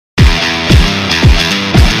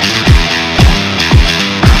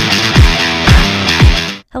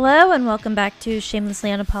Hello and welcome back to Shamelessly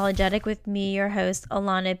Unapologetic with me, your host,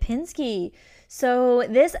 Alana Pinsky. So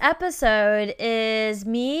this episode is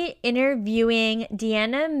me interviewing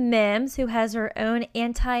Deanna Mims, who has her own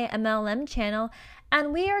Anti-MLM channel,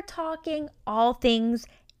 and we are talking all things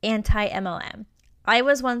anti-MLM. I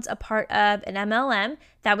was once a part of an MLM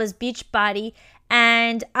that was Beachbody,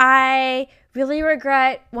 and I really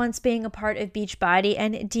regret once being a part of Beachbody,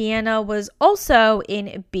 and Deanna was also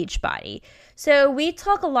in Beachbody. So we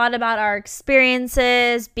talk a lot about our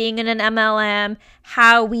experiences being in an MLM,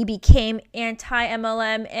 how we became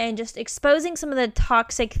anti-MLM, and just exposing some of the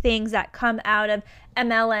toxic things that come out of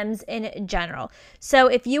MLMs in general. So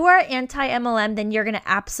if you are anti-MLM, then you're going to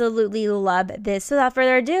absolutely love this. So without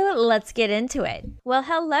further ado, let's get into it. Well,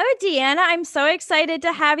 hello, Deanna. I'm so excited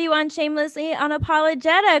to have you on Shamelessly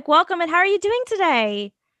Unapologetic. Welcome, and how are you doing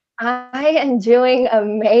today? I am doing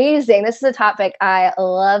amazing. This is a topic I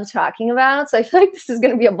love talking about, so I feel like this is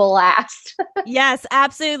going to be a blast. Yes,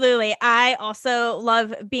 absolutely. I also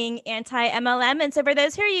love being anti-MLM. And so for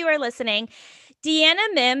those who you are listening,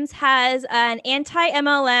 Deanna Mims has an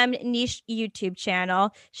anti-MLM niche YouTube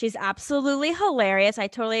channel. She's absolutely hilarious. I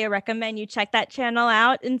totally recommend you check that channel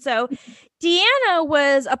out. And so Deanna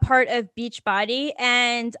was a part of Beachbody,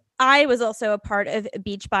 and I was also a part of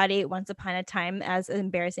Beachbody once upon a time, as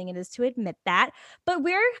embarrassing it is to admit that. But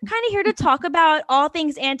we're kind of here to talk about all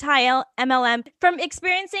things anti-MLM, from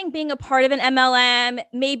experiencing being a part of an MLM,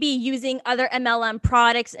 maybe using other MLM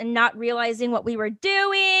products and not realizing what we were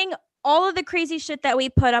doing, all of the crazy shit that we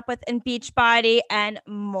put up with in Beachbody, and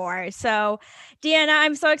more. So, Deanna,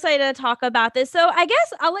 I'm so excited to talk about this. So I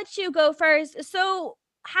guess I'll let you go first. So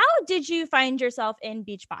how did you find yourself in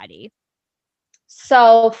Beachbody?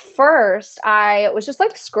 So first, I was just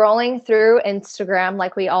like scrolling through Instagram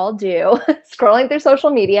like we all do, scrolling through social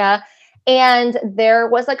media, and there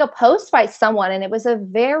was like a post by someone, and it was a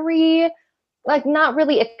very like not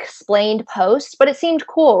really explained post, but it seemed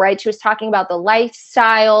cool, right? She was talking about the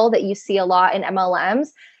lifestyle that you see a lot in MLMs.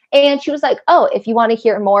 And she was like, oh, if you want to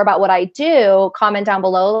hear more about what I do, comment down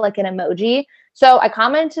below, like an emoji. So I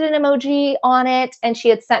commented an emoji on it, and she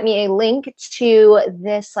had sent me a link to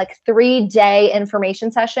this like 3-day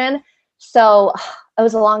information session. So it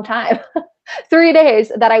was a long time. 3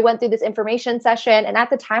 days that I went through this information session. And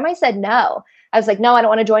at the time I said no. I was like, no, I don't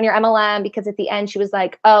want to join your MLM, because at the end she was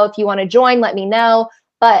like, oh, if you want to join, let me know.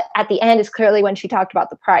 But at the end is clearly when she talked about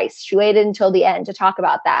the price. She waited until the end to talk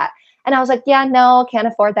about that. And I was like, yeah, no, can't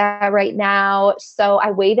afford that right now. So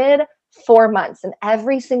I waited 4 months, and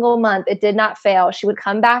every single month it did not fail. She would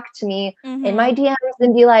come back to me in my DMs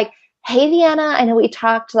and be like, hey, Deanna, I know we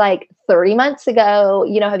talked like 3 months ago.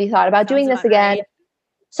 Have you thought about doing this again? Right.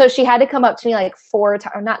 So she had to come up to me like 4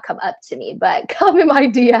 times, or not come up to me, but come in my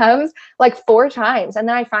DMs like 4 times. And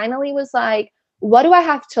then I finally was like, what do I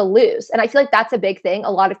have to lose? And I feel like that's a big thing. A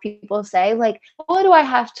lot of people say like, what do I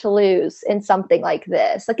have to lose in something like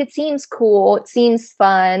this? Like, it seems cool. It seems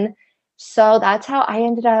fun. So that's how I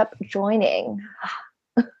ended up joining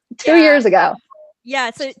 2 years ago.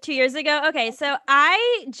 Yeah, so 2 years ago. Okay, so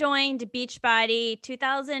I joined Beachbody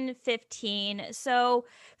 2015. So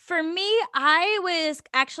for me, I was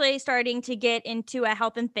actually starting to get into a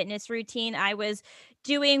health and fitness routine. I was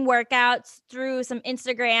doing workouts through some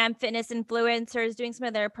Instagram fitness influencers, doing some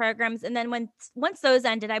of their programs. And then once those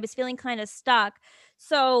ended, I was feeling kind of stuck.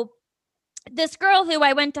 So this girl who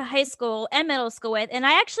I went to high school and middle school with, and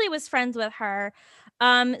I actually was friends with her.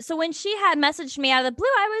 So when she had messaged me out of the blue,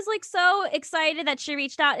 I was like so excited that she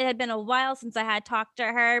reached out. It had been a while since I had talked to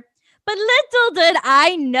her. But little did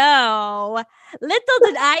I know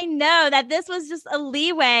that this was just a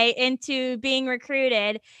leeway into being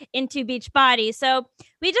recruited into Beachbody. So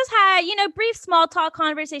we just had, brief small talk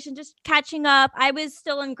conversation, just catching up. I was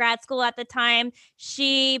still in grad school at the time.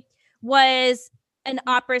 She was an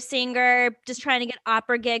opera singer, just trying to get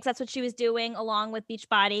opera gigs. That's what she was doing along with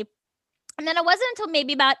Beachbody. And then it wasn't until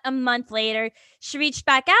maybe about a month later, she reached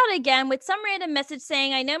back out again with some random message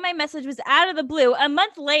saying, I know my message was out of the blue. A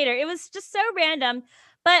month later, it was just so random.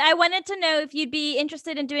 But I wanted to know if you'd be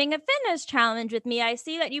interested in doing a fitness challenge with me. I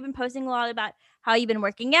see that you've been posting a lot about how you've been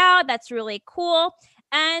working out. That's really cool.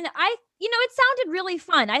 And it sounded really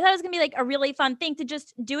fun. I thought it was going to be like a really fun thing to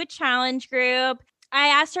just do a challenge group. I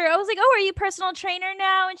asked her, I was like, oh, are you a personal trainer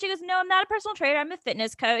now? And she goes, no, I'm not a personal trainer. I'm a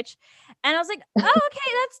fitness coach. And I was like, oh,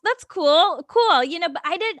 okay, that's cool. Cool. But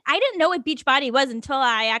I didn't know what Beachbody was until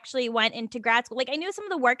I actually went into grad school. Like, I knew some of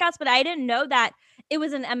the workouts, but I didn't know that it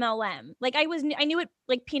was an MLM. Like, I knew what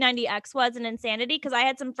like P90X was and Insanity, because I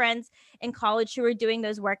had some friends in college who were doing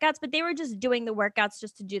those workouts, but they were just doing the workouts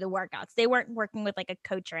just to do the workouts. They weren't working with like a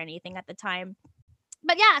coach or anything at the time.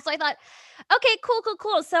 But yeah, so I thought, okay,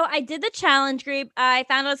 cool. So I did the challenge group. I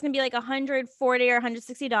found out it was gonna be like $140 or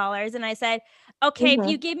 $160. And I said, okay, if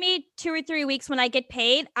you Mhm. give me 2 or 3 weeks when I get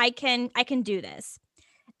paid, I can do this.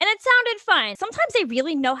 And it sounded fine. Sometimes they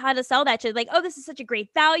really know how to sell that shit. Like, oh, this is such a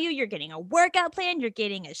great value. You're getting a workout plan, you're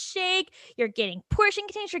getting a shake, you're getting portion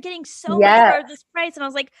containers, you're getting so much Yes. for this price. And I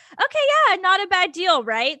was like, okay, yeah, not a bad deal,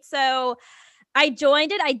 right? So I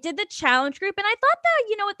joined it. I did the challenge group, and I thought that,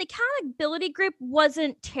 you know what, the accountability group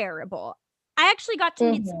wasn't terrible. I actually got to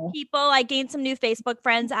meet some Mhm. people. I gained some new Facebook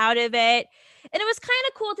friends out of it. And it was kind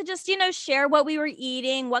of cool to just, share what we were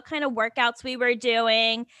eating, what kind of workouts we were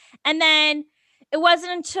doing. And then it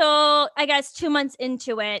wasn't until I guess 2 months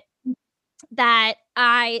into it that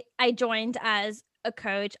I joined as a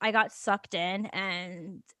coach. I got sucked in,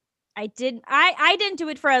 and I didn't do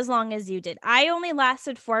it for as long as you did. I only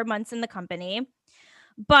lasted 4 months in the company.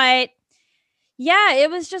 But yeah, it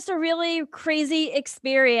was just a really crazy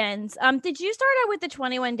experience. Did you start out with the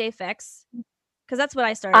 21-day fix? Cuz that's what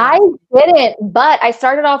I started I off. didn't, but I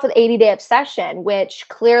started off with 80 Day Obsession, which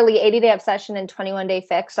clearly 80 Day Obsession and 21 Day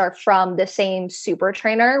Fix are from the same super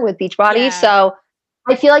trainer with Beachbody. Yeah. So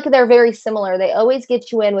I feel like they're very similar. They always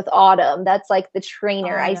get you in with Autumn. That's like the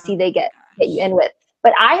trainer I see Autumn. they Oh my get you gosh. in with.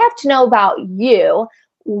 But I have to know about you.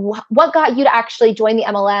 What got you to actually join the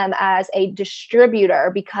MLM as a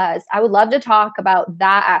distributor? Because I would love to talk about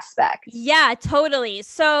that aspect. Yeah, totally.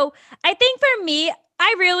 So, I think for me,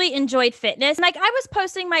 I really enjoyed fitness. Like I was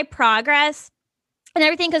posting my progress and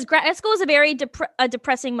everything because grad school was a very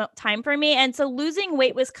depressing time for me, and so losing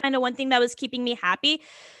weight was kind of one thing that was keeping me happy.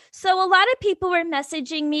 So a lot of people were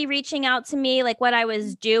messaging me, reaching out to me, like what I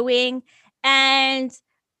was doing, and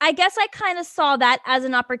I guess I kind of saw that as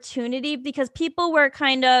an opportunity because people were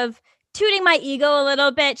kind of tooting my ego a little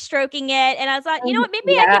bit, stroking it, and I thought, you know Mhm. what,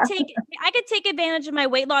 maybe Yeah. I could take advantage of my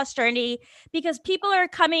weight loss journey because people are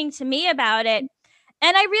coming to me about it,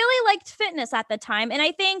 and I really liked fitness at the time, and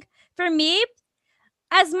I think for me,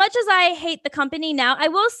 as much as I hate the company now, I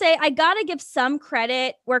will say I gotta give some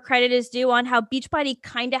credit where credit is due on how Beachbody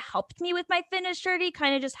kind of helped me with my fitness journey,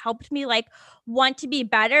 kind of just helped me like want to be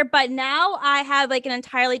better. But now I have like an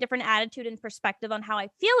entirely different attitude and perspective on how I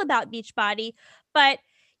feel about Beachbody. But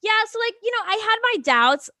yeah, so like, I had my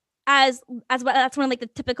doubts as well. That's one of like the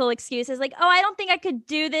typical excuses, like, oh, I don't think I could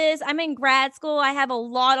do this. I'm in grad school. I have a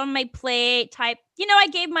lot on my plate type. I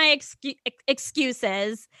gave my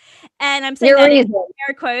excuses. And I'm saying Your that in reason.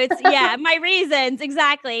 air quotes. Yeah, my reasons,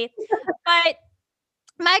 exactly. But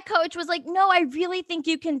my coach was like, "No, I really think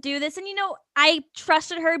you can do this." And I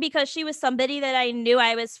trusted her because she was somebody that I knew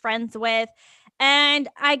I was friends with. And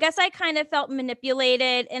I guess I kind of felt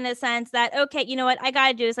manipulated in a sense that, okay, you know what, I got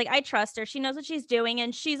to do this. Like, I trust her. She knows what she's doing.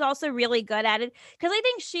 And she's also really good at it. Cause I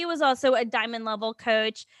think she was also a diamond level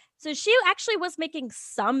coach. So she actually was making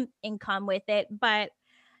some income with it. But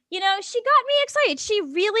she got me excited. She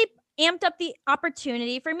really amped up the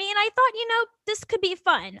opportunity for me. And I thought, this could be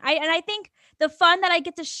fun. And I think the fun that I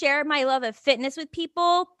get to share my love of fitness with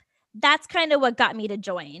people, that's kind of what got me to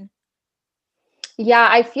join. Yeah,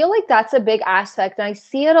 I feel like that's a big aspect, and I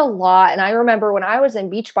see it a lot. And I remember when I was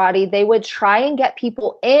in Beachbody, they would try and get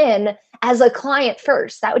people in as a client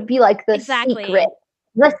first. That would be like Exactly.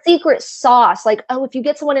 the secret sauce. Like, oh, if you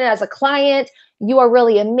get someone in as a client, you are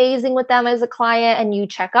really amazing with them as a client, and you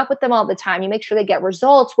check up with them all the time. You make sure they get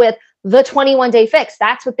results with the 21-day fix.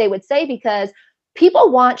 That's what they would say because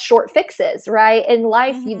people want short fixes, right? In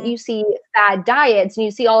life, Hmm. you see fad diets and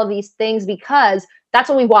you see all of these things because that's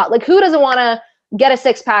what we want. Like, who doesn't want to get a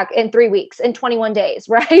six pack in 3 weeks, in 21 days,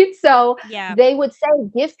 right? So Yeah. they would say,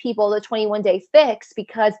 give people the 21-day fix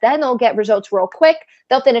because then they'll get results real quick.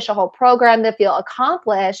 They'll finish a whole program, they'll feel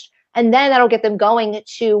accomplished, and then that'll get them going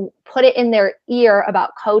to put it in their ear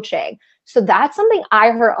about coaching. So that's something I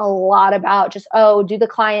heard a lot about, just, oh, do the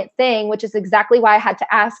client thing, which is exactly why I had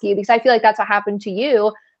to ask you because I feel like that's what happened to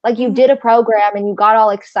you. Like you did Hmm. a program and you got all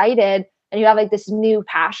excited and you have like this new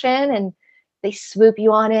passion and they swoop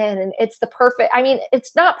you on in and it's the perfect, I mean,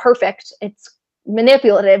 it's not perfect, it's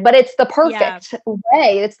manipulative, but it's the Yeah. perfect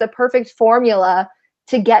way, it's the perfect formula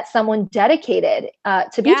to get someone dedicated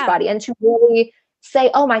to Yeah. Beachbody and to really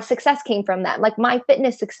say, oh, my success came from them, like my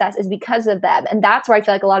fitness success is because of them. And that's where I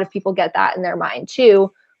feel like a lot of people get that in their mind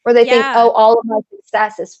too, where they think, Yeah. oh, all of my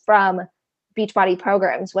success is from Beachbody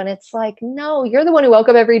programs, when it's like, no, you're the one who woke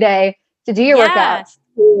up every day to do your Yeah. workouts,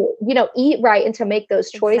 to eat right and to make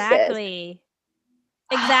those choices. Exactly.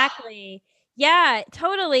 Exactly. Yeah,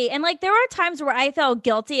 totally. And like there were times where I felt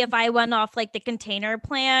guilty if I went off like the container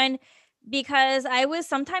plan because I was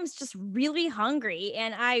sometimes just really hungry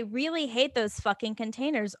and I really hate those fucking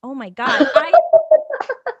containers. Oh my God.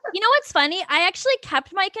 You know what's funny? I actually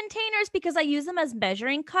kept my containers because I use them as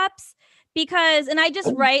measuring cups and I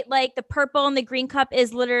just write like the purple and the green cup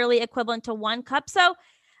is literally equivalent to 1 cup. So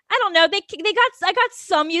I don't know. I got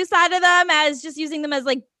some use out of them as just using them as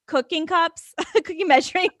like cooking cups, cooking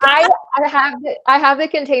measuring. I have the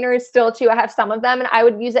containers still too. I have some of them, and I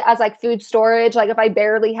would use it as like food storage. Like if I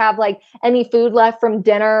barely have like any food left from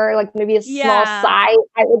dinner, like maybe a small Yeah. side,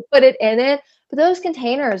 I would put it in it. But those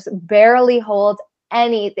containers barely hold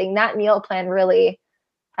anything. That meal plan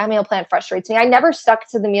frustrates me. I never stuck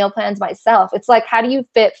to the meal plans myself. It's like, how do you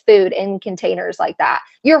fit food in containers like that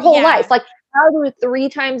your whole Yeah. life? Like, how do 3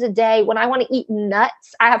 times a day when I want to eat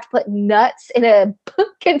nuts, I have to put nuts in a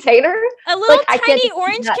container? A little Like, I can't tiny just eat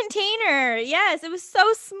orange nuts. container. Yes, it was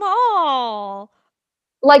so small.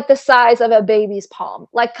 Like the size of a baby's palm.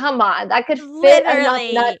 Like, come on, that could fit enough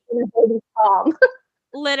nuts Literally. in a baby's palm.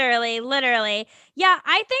 Literally. Yeah,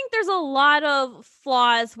 I think there's a lot of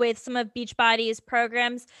flaws with some of Beachbody's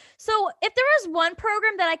programs. So, if there was one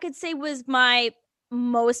program that I could say was my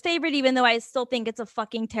most favorite, even though I still think it's a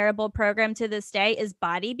fucking terrible program to this day, is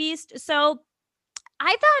Body Beast. So,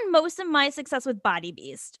 I found most of my success with Body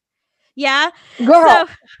Beast. Yeah. Girl, So,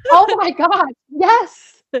 oh my god,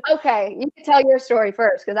 yes. Okay, you can tell your story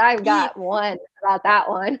first because I've ye- got one about that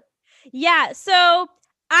one. yeah. So,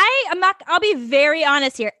 I'll be very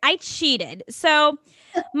honest here. I cheated. So,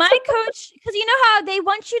 my coach, because you know how they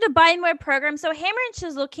want you to buy more programs. So Hammer and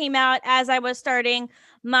Chisel came out as I was starting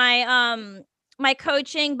my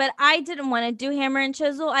coaching, but I didn't want to do Hammer and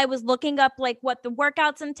Chisel. I was looking up like what the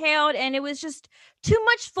workouts entailed, and it was just too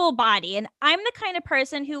much full body. And I'm the kind of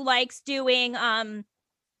person who likes doing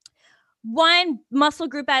one muscle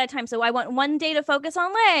group at a time. So I want one day to focus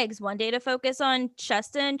on legs, one day to focus on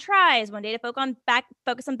chest and tris, one day to focus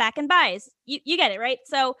on back and buys. You get it, right?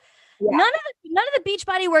 So Yeah. none of the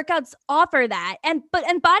Beachbody workouts offer that. And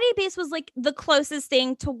Body Beast was like the closest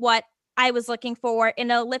thing to what I was looking for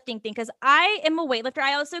in a lifting thing because I am a weightlifter.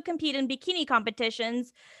 I also compete in bikini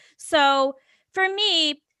competitions. So for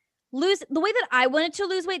me, the way that I wanted to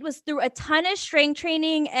lose weight was through a ton of strength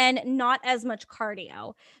training and not as much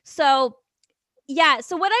cardio. So yeah,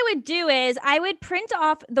 so what I would do is I would print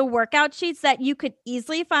off the workout sheets that you could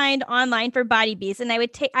easily find online for Body Beast, and I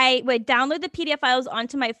would download the PDF files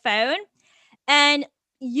onto my phone and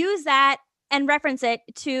use that and reference it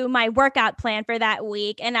to my workout plan for that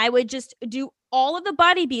week. And I would just do all of the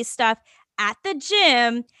Body Beast stuff at the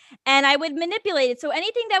gym and I would manipulate it. So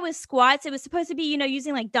anything that was squats, it was supposed to be,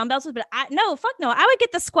 using like dumbbells, but no, fuck no. I would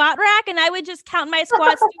get the squat rack and I would just count my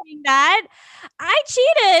squats doing that. I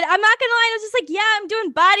cheated. I'm not gonna lie. I was just like, yeah, I'm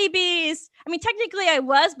doing Body Beast. I mean, technically I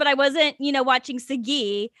was, but I wasn't, watching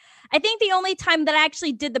Sagi. I think the only time that I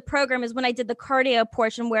actually did the program is when I did the cardio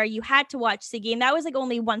portion where you had to watch Sagi, and that was like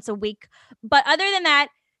only once a week. But other than that,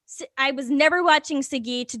 I was never watching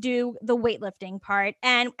Sagi to do the weightlifting part.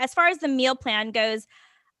 And as far as the meal plan goes,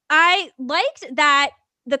 I liked that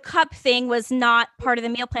the cup thing was not part of the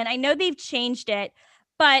meal plan. I know they've changed it,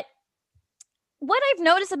 but what I've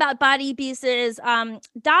noticed about Body Beast's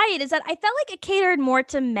diet is that I felt like it catered more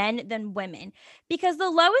to men than women because the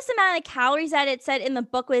lowest amount of calories that it said in the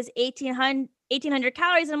book was 1,800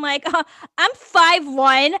 calories. And I'm like, I'm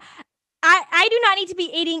 5'1". I do not need to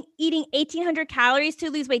be eating 1,800 calories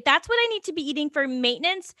to lose weight. That's what I need to be eating for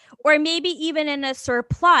maintenance or maybe even in a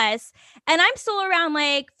surplus. And I'm still around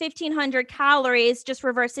like 1,500 calories, just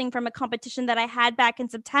reversing from a competition that I had back in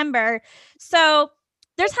September. So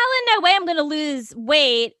there's hella no way I'm going to lose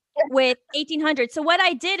weight with 1,800. So what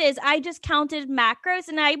I did is I just counted macros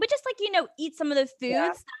and I would just eat some of the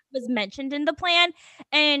foods that was mentioned in the plan.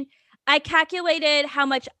 And I calculated how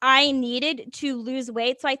much I needed to lose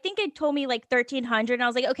weight. So I think it told me like 1,300. And I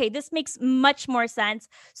was like, okay, this makes much more sense.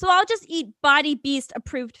 So I'll just eat Body Beast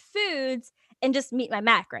approved foods and just meet my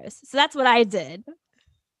macros. So that's what I did.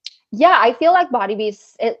 Yeah, I feel like Body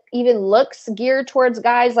Beast, it even looks geared towards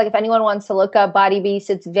guys. Like if anyone wants to look up Body Beast,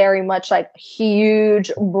 it's very much like huge,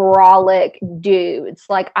 brolic dudes.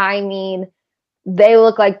 Like, I mean, they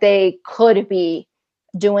look like they could be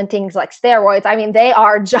doing things like steroids. I mean, they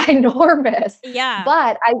are ginormous. Yeah.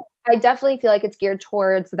 But I definitely feel like it's geared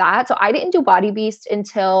towards that. So I didn't do Body Beast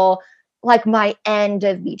until like my end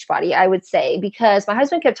of Beachbody, I would say, because my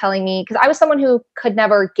husband kept telling me, because I was someone who could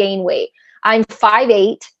never gain weight. I'm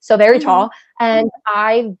 5'8", so very tall, and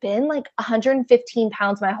I've been like 115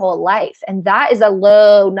 pounds my whole life. And that is a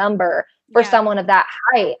low number for someone of that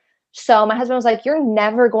height. So my husband was like, you're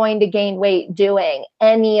never going to gain weight doing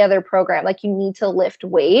any other program. Like, you need to lift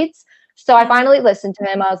weights. So I finally listened to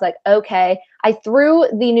him. I was like, okay. I threw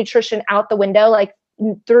the nutrition out the window. Like,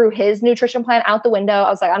 threw his nutrition plan out the window. I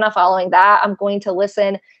was like, I'm not following that. I'm going to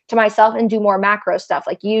listen to myself and do more macro stuff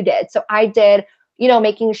like you did. So I did,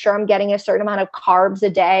 making sure I'm getting a certain amount of carbs a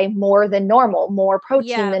day, more than normal, more protein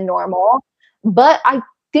Yeah. than normal. But I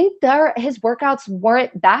think his workouts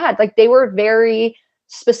weren't bad. Like they were very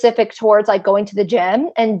specific towards like going to the gym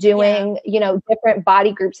and Yeah. doing, different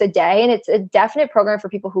body groups a day. And it's a definite program for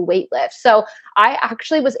people who weight lift. So I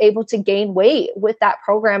actually was able to gain weight with that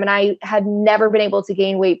program. And I had never been able to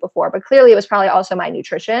gain weight before, but clearly it was probably also my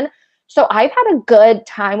nutrition. So I've had a good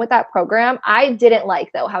time with that program. I didn't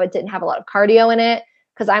like though how it didn't have a lot of cardio in it,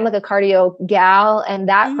 because I'm like a cardio gal, and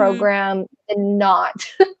that Mm-hmm. program did not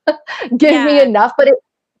give me Yeah. enough, but it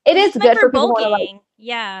 'Cause is it's meant good for for people who want to like, bulking.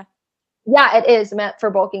 Yeah. yeah, it is meant for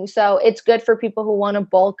bulking. So it's good for people who want to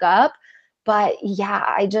bulk up. But yeah,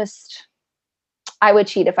 I would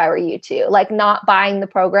cheat if I were you too. Like not buying the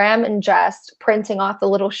program and just printing off the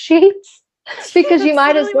little sheets because you That's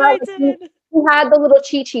might as literally what well. I did. He had the little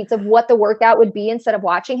cheat sheets of what the workout would be instead of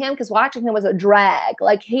watching him, because watching him was a drag.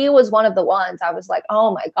 Like he was one of the ones I was like,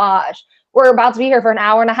 oh my gosh, we're about to be here for an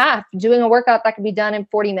hour and a half doing a workout that could be done in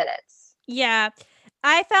 40 minutes. Yeah.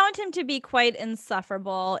 I found him to be quite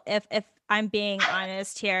insufferable if I'm being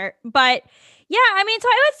honest here. But yeah, I mean, so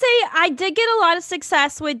I would say I did get a lot of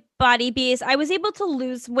success with Body Beast. I was able to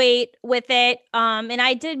lose weight with it. And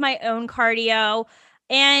I did my own cardio.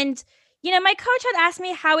 And my coach had asked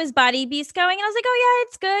me how is Body Beast going, and I was like, "Oh yeah,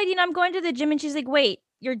 it's good. I'm going to the gym." And she's like, "Wait,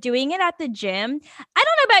 you're doing it at the gym?" I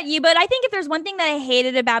don't know about you, but I think if there's one thing that I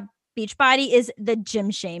hated about Beachbody is the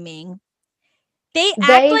gym shaming. They act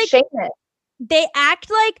They like shame it. they act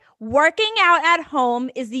like working out at home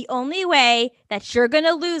is the only way that you're going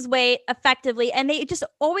to lose weight effectively. And they just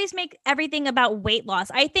always make everything about weight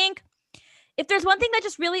loss. I think if there's one thing that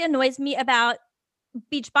just really annoys me about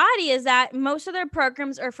Beachbody is that most of their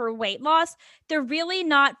programs are for weight loss. They're really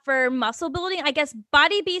not for muscle building. I guess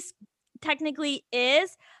Body Beast technically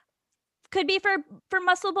could be for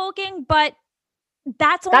muscle bulking, but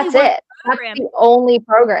that's only That's one it. That's program. the only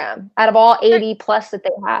program out of all There- 80 plus that they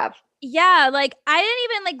have. yeah, like I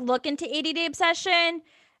didn't even like look into 80-day obsession.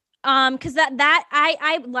 Because that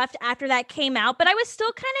I left after that came out, but I was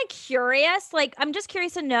still kind of curious. Like, I'm just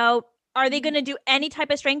curious to know, are they going to do any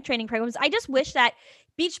type of strength training programs? I just wish that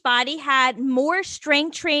Beachbody had more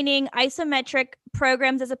strength training isometric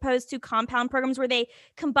programs as opposed to compound programs where they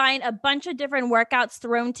combine a bunch of different workouts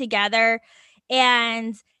thrown together,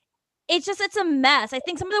 and it's a mess. I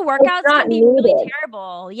think some of the It's workouts not can be really needed.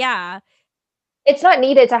 terrible. Yeah. It's not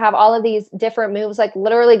needed to have all of these different moves. Like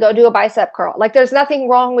literally go do a bicep curl. Like there's nothing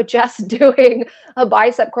wrong with just doing a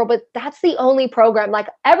bicep curl, but that's the only program. Like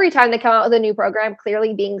every time they come out with a new program,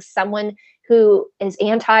 clearly being someone who is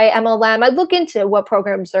anti-MLM, I look into what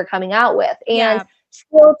programs they're coming out with. And Yeah.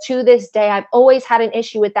 still to this day, I've always had an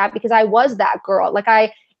issue with that because I was that girl. Like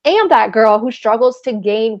I am that girl who struggles to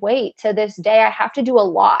gain weight to this day. I have to do a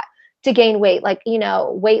lot to gain weight, like,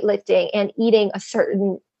 weightlifting and eating a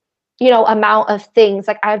certain amount of things.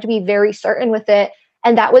 Like I have to be very certain with it.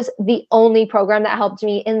 And that was the only program that helped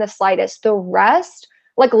me in the slightest. The rest,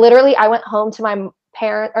 like literally, I went home to my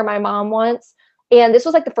parent or my mom once. And this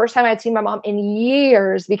was like the first time I'd seen my mom in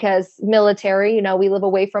years because military, we live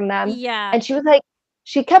away from them. Yeah. And she was like,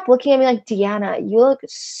 she kept looking at me like, Deanna, you look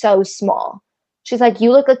so small. She's like,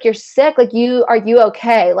 you look like you're sick. Like are you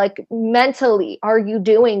okay? Like mentally, are you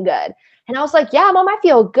doing good? And I was like, yeah, mom, I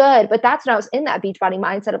feel good. But that's when I was in that Beachbody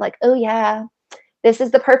mindset of like, oh yeah, this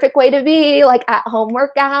is the perfect way to be, like at home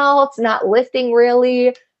workouts, not lifting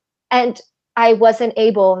really. And I wasn't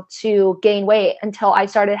able to gain weight until I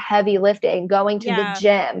started heavy lifting, going to the Yeah.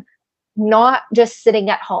 gym, not just sitting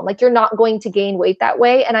at home. Like you're not going to gain weight that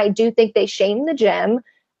way. And I do think they shame the gym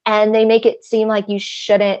and they make it seem like you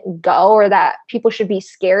shouldn't go or that people should be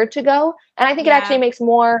scared to go. And I think it actually Yeah. makes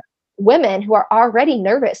more women who are already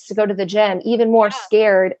nervous to go to the gym even more Yeah.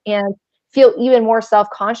 scared and feel even more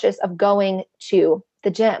self-conscious of going to the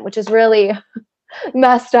gym, which is really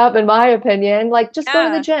messed up in my opinion. Like just go to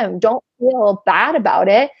the Yeah. gym. Don't feel bad about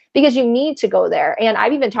it because you need to go there. And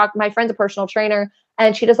I've even talked, my friend's a personal trainer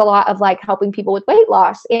and she does a lot of like helping people with weight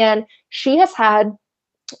loss. And she has had,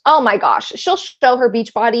 oh my gosh, she'll show her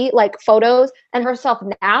Beachbody like photos and herself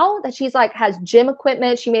now that she's like has gym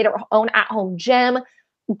equipment. She made her own at-home gym.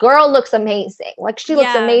 Girl looks amazing. Like she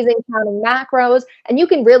looks Yeah. amazing counting macros. And you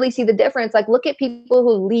can really see the difference. Like look at people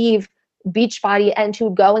who leave Beachbody and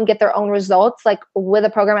to go and get their own results, like with a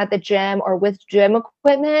program at the gym or with gym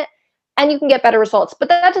equipment, and you can get better results. But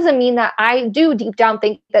that doesn't mean that I do deep down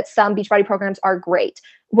think that some Beachbody programs are great.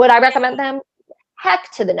 Would I recommend them?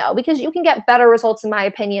 Heck to the no, because you can get better results, in my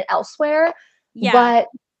opinion, elsewhere. Yeah. But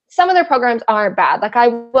some of their programs aren't bad. Like I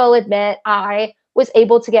will admit, I was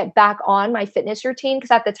able to get back on my fitness routine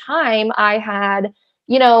because at the time I had,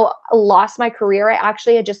 lost my career. I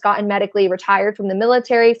actually had just gotten medically retired from the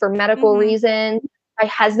military for medical reasons. My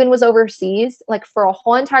husband was overseas like for a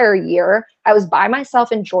whole entire year. I was by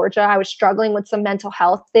myself in Georgia. I was struggling with some mental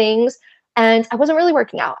health things and I wasn't really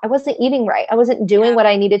working out. I wasn't eating right. I wasn't doing what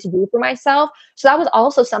I needed to do for myself. So that was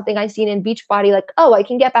also something I seen in Beachbody, like, oh, I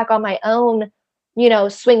can get back on my own,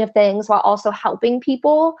 swing of things while also helping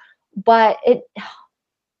people. But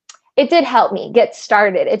it did help me get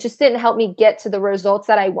started. It just didn't help me get to the results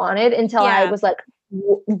that I wanted until I was like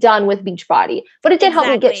done with Beachbody. But it did help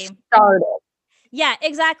me get started. Yeah,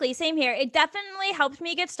 exactly. Same here. It definitely helped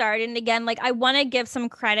me get started. And again, like I want to give some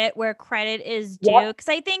credit where credit is due. Because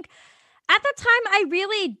I think at the time I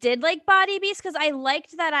really did like Body Beast because I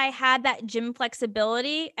liked that I had that gym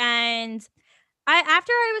flexibility. And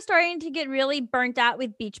after I was starting to get really burnt out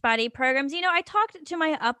with Beachbody programs, I talked to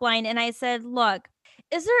my upline and I said, look,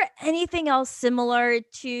 is there anything else similar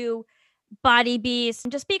to Body Beast?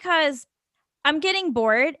 Just because I'm getting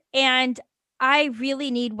bored and I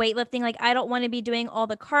really need weightlifting. Like, I don't want to be doing all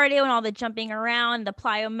the cardio and all the jumping around, the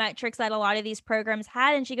plyometrics that a lot of these programs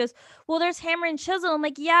had. And she goes, well, there's hammer and chisel. I'm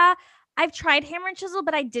like, yeah, I've tried hammer and chisel,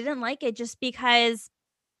 but I didn't like it just because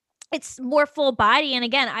it's more full body. And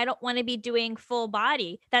again, I don't want to be doing full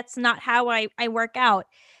body. That's not how I work out.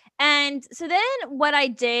 And so then what I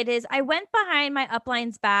did is I went behind my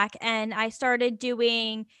upline's back and I started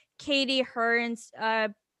doing Katie Hearn's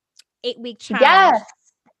 8-week challenge. Yes.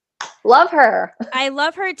 Love her. I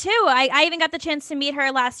love her too. I even got the chance to meet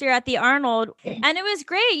her last year at the Arnold, and it was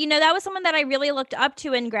great. That was someone that I really looked up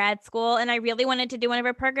to in grad school, and I really wanted to do one of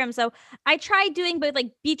her programs. So I tried doing both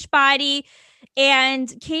like Beachbody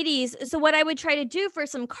and Katie's. So what I would try to do for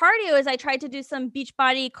some cardio is I tried to do some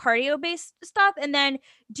Beachbody cardio based stuff and then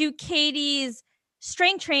do Katie's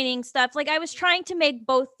strength training stuff. Like I was trying to make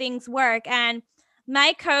both things work, and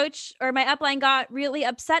my coach or my upline got really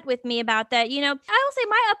upset with me about that. I will say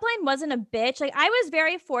my upline wasn't a bitch. Like I was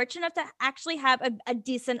very fortunate to actually have a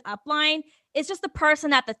decent upline. It's just the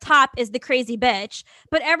person at the top is the crazy bitch,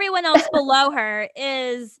 but everyone else below her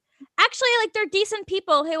is actually like they're decent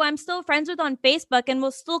people who I'm still friends with on Facebook and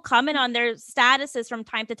will still comment on their statuses from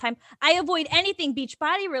time to time. I avoid anything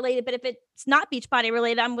Beachbody related, but if it's not Beachbody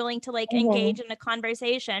related, I'm willing to like engage in a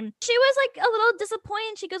conversation. She was like a little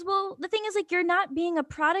disappointed. She goes, well, the thing is like, you're not being a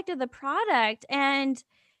product of the product. And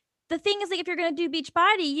the thing is like, if you're going to do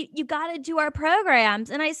Beachbody, you got to do our programs.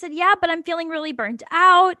 And I said, yeah, but I'm feeling really burnt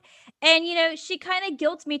out. And, she kind of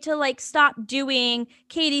guilt me to like stop doing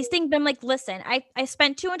Katie's thing. But I'm like, listen, I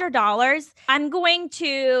spent $200. I'm going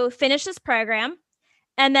to finish this program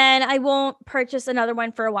and then I won't purchase another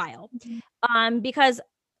one for a while. Because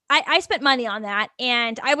I spent money on that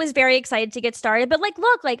and I was very excited to get started. But like,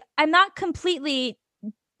 look, like I'm not completely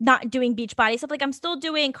not doing Beachbody stuff. Like I'm still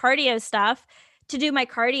doing cardio stuff to do my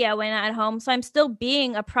cardio when at home. So I'm still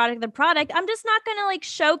being a product of the product. I'm just not going to like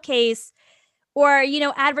showcase or,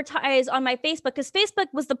 advertise on my Facebook because Facebook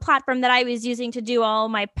was the platform that I was using to do all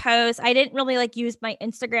my posts. I didn't really like use my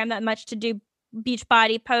Instagram that much to do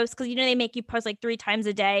Beachbody posts because, they make you post like 3 times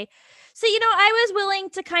a day. So, I was willing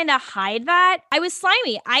to kind of hide that. I was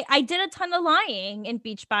slimy. I did a ton of lying in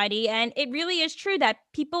Beachbody, and it really is true that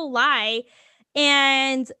people lie.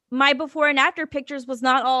 And my before and after pictures was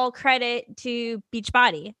not all credit to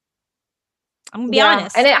Beachbody. I'm gonna be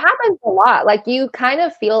honest. And it happens a lot. Like you kind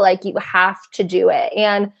of feel like you have to do it.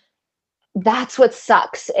 And that's what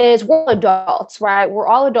sucks is we're adults, right? We're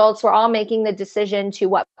all adults. We're all making the decision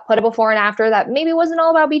to put a before and after that maybe wasn't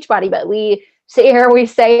all about Beachbody, but we sit here, we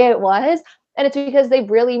say it was. And it's because they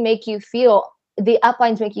really make you feel, the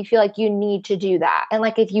uplines make you feel like you need to do that. And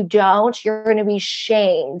like, if you don't, you're going to be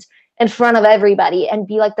shamed in front of everybody and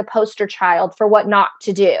be like the poster child for what not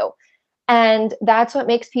to do. And that's what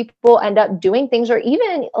makes people end up doing things or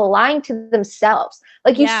even lying to themselves.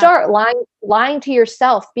 Like you start lying to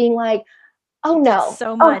yourself, being like, oh no,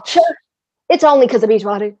 so much. It's only because of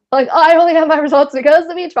Beachbody. Like, oh, I only have my results because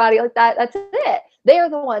of Beachbody. Like that's it. They are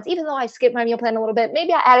the ones, even though I skipped my meal plan a little bit,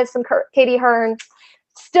 maybe I added some Katie Hearn,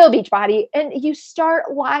 still Beachbody. And you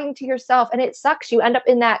start lying to yourself and it sucks. You end up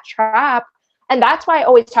in that trap. And that's why I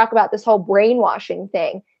always talk about this whole brainwashing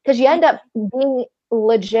thing, because you end up being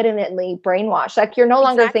legitimately brainwashed. Like you're no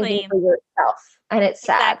longer thinking for yourself, and it's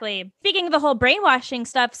sad. Exactly. Speaking of the whole brainwashing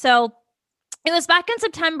stuff, so it was back in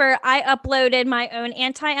September, I uploaded my own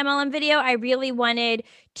anti-MLM video. I really wanted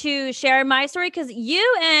to share my story because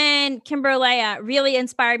you and Kimberlea really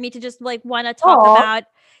inspired me to just like want to talk about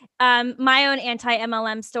my own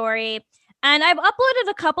anti-MLM story. And I've uploaded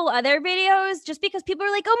a couple other videos just because people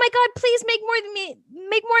are like, "Oh my god, please make more than me,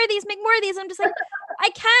 make more of these, make more of these." I'm just like, I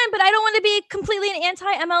can, but I don't want to be completely an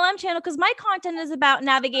anti-MLM channel because my content is about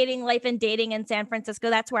navigating life and dating in San Francisco.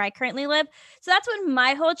 That's where I currently live. So that's what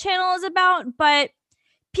my whole channel is about. But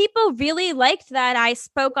people really liked that I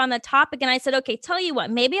spoke on the topic, and I said, okay, tell you what,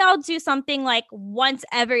 maybe I'll do something like once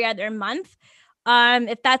every other month,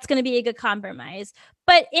 if that's going to be a good compromise.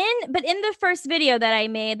 But in the first video that I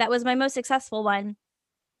made, that was my most successful one,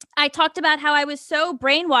 I talked about how I was so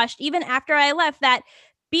brainwashed even after I left that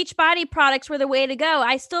Beachbody products were the way to go.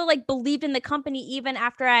 I still like believed in the company even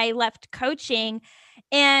after I left coaching.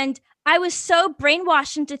 And I was so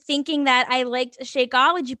brainwashed into thinking that I liked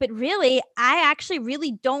Shakeology, but really, I actually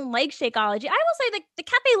really don't like Shakeology. I will say the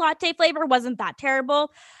cafe latte flavor wasn't that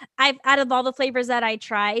terrible. I've out of all the flavors that I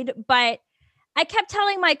tried, but I kept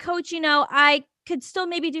telling my coach, I could still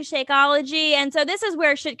maybe do Shakeology. And so this is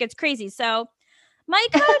where shit gets crazy. So my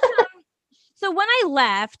coach, so when I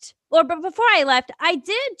left, or before I left, I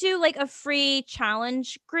did do like a free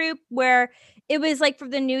challenge group where it was like for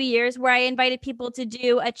the New Year's, where I invited people to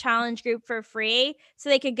do a challenge group for free so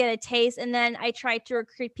they could get a taste. And then I tried to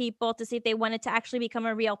recruit people to see if they wanted to actually become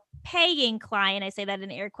a real paying client. I say that in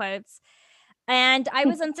air quotes. And I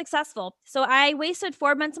was unsuccessful. So I wasted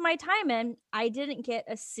 4 months of my time and I didn't get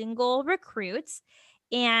a single recruit.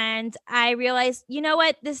 And I realized, you know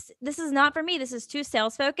what, this is not for me. This is too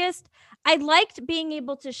sales focused. I liked being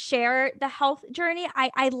able to share the health journey.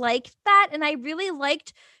 I liked that. And I really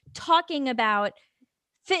liked talking about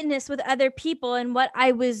fitness with other people and what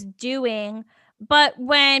I was doing. But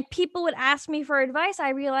when people would ask me for advice, I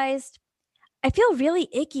realized I feel really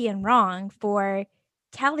icky and wrong for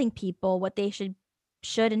telling people what they should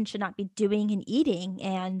and should not be doing and eating.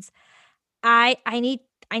 And I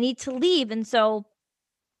need to leave. And so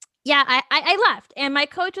yeah, I left. And my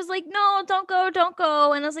coach was like, no, don't go, don't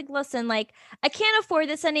go. And I was like, listen, like, I can't afford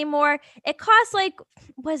this anymore. It costs like,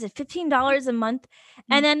 what is it, $15 a month?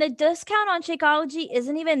 And then the discount on Shakeology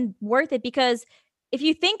isn't even worth it because if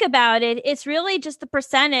you think about it, it's really just the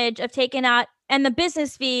percentage of taken out and the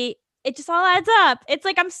business fee. It just all adds up. It's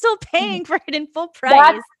like I'm still paying for it in full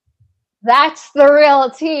price. That's the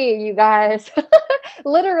real tea, you guys.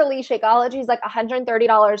 Literally, Shakeology is like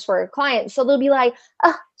 $130 for a client. So they'll be like,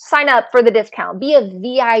 sign up for the discount, be a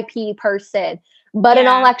VIP person. But in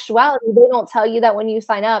all actuality, they don't tell you that when you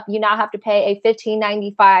sign up, you now have to pay a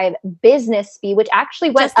 $15.95 business fee, which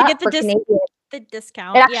actually went up for Canadians. The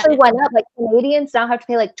discount. It actually went up. Like Canadians now have to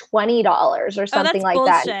pay like $20 or something like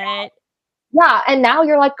bullshit. that. Yeah, and now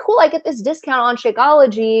you're like, cool, I get this discount on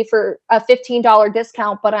Shakeology for a $15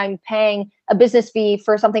 discount, but I'm paying a business fee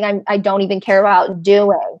for something I don't even care about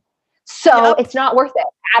doing. So it's not worth it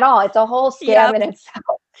at all. It's a whole scam in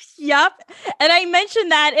itself. Yep. And I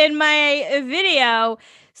mentioned that in my video.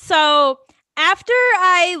 So after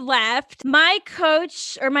I left, my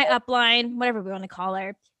coach or my upline, whatever we want to call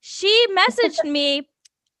her, she messaged me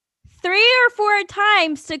 3 or 4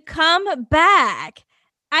 times to come back.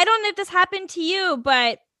 I don't know if this happened to you,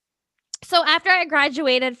 but so after I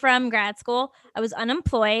graduated from grad school, I was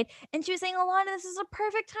unemployed, and she was saying, Alana, this is a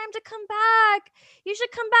perfect time to come back. You should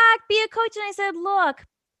come back, be a coach. And I said, look,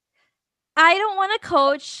 I don't want to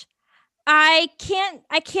coach. I can't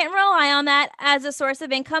rely on that as a source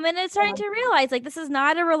of income. And it's starting to realize like this is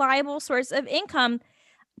not a reliable source of income.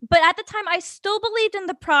 But at the time, I still believed in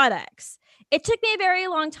the products. It took me a very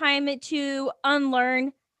long time to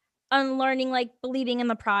unlearning like believing in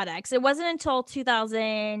the products. It wasn't until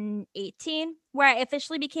 2018 where I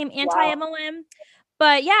officially became anti-MLM.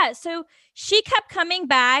 But yeah, so she kept coming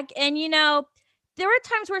back, and there were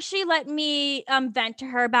times where she let me vent to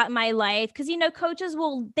her about my life because coaches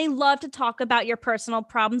they love to talk about your personal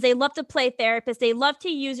problems. They love to play therapist. They love to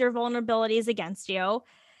use your vulnerabilities against you.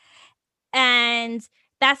 And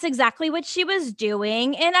that's exactly what she was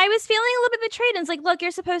doing. And I was feeling a little bit betrayed. And it's like, look,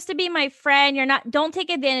 you're supposed to be my friend. Don't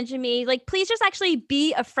take advantage of me. Like, please just actually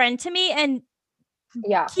be a friend to me and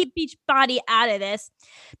keep Beachbody out of this.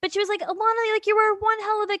 But she was like, Alana, like you were one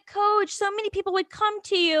hell of a coach. So many people would come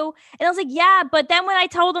to you. And I was like, yeah, but then when I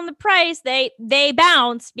told them the price, they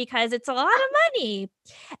bounced because it's a lot of money.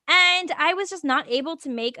 And I was just not able to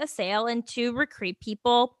make a sale and to recruit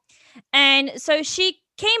people. And so she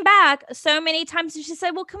came back so many times and she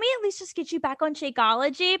said, well, can we at least just get you back on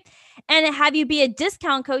Shakeology and have you be a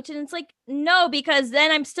discount coach? And it's like, no, because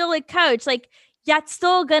then I'm still a coach. Like, that's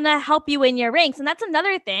still gonna help you in your ranks. And that's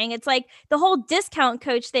another thing. It's like the whole discount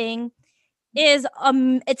coach thing is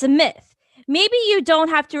it's a myth. Maybe you don't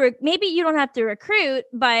have to recruit,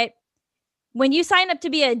 but when you sign up to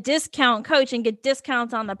be a discount coach and get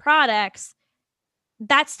discounts on the products,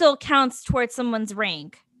 that still counts towards someone's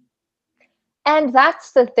rank. And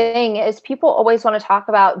that's the thing, is people always want to talk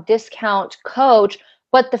about discount coach,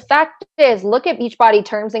 but the fact is, look at Beachbody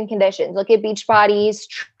terms and conditions. Look at Beachbody's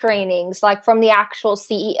trainings, like from the actual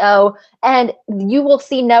CEO, and you will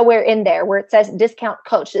see nowhere in there where it says discount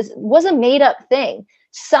coach. This was a made up thing.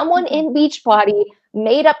 Someone in Beachbody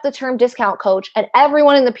made up the term discount coach, and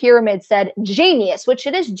everyone in the pyramid said genius, which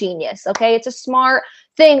it is genius. Okay. It's a smart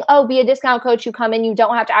thing. Oh, be a discount coach. You come in, you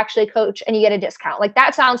don't have to actually coach and you get a discount. Like,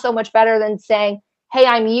 that sounds so much better than saying, hey,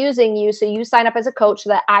 I'm using you, so you sign up as a coach so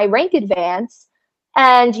that I rank advance,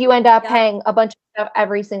 and you end up paying a bunch of stuff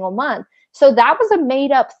every single month. So that was a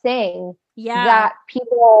made up thing that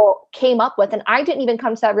people came up with. And I didn't even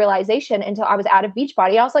come to that realization until I was out of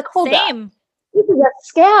Beachbody. I was like, hold up, this is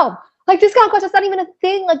a scam. Like, discount coach, that's not even a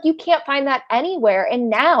thing. Like, you can't find that anywhere. And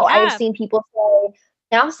now I have seen people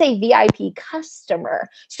say VIP customer.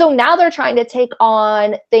 So now they're trying to take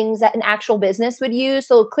on things that an actual business would use.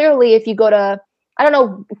 So clearly, if you go to, I don't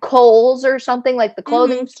know, Kohl's or something, like the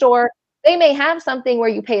clothing store, they may have something where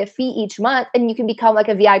you pay a fee each month and you can become like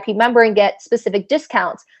a VIP member and get specific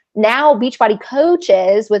discounts. Now Beachbody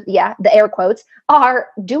coaches, with the air quotes, are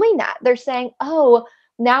doing that. They're saying, oh,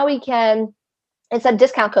 now we can, instead of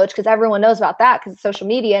discount coach, because everyone knows about that because it's social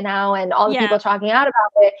media now and all the people talking out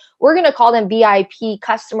about it, we're going to call them VIP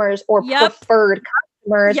customers or preferred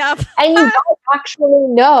customers. And you don't actually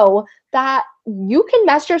know that you can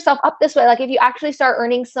mess yourself up this way. Like, if you actually start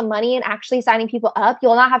earning some money and actually signing people up,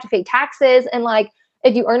 you'll not have to pay taxes. And like,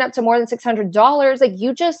 if you earn up to more than $600, like,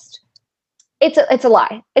 you just, it's a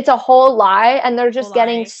lie. It's a whole lie. And they're just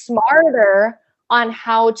getting smarter on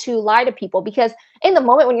how to lie to people, because in the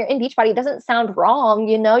moment when you're in Beachbody, it doesn't sound wrong.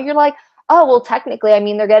 You know, you're like, oh, well, technically, I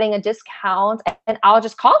mean, they're getting a discount and I'll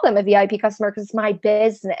just call them a VIP customer because it's my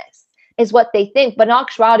business, is what they think. But in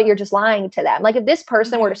actuality, you're just lying to them. Like, if this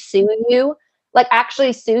person were to sue you, like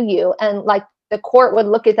actually sue you, and like the court would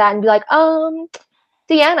look at that and be like,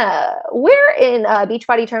 Deanna, where in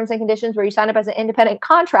Beachbody terms and conditions where you sign up as an independent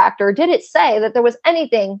contractor did it say that there was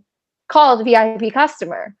anything called VIP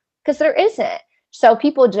customer? Because there isn't. So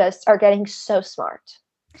people just are getting so smart.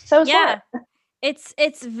 So smart.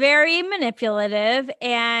 It's very manipulative.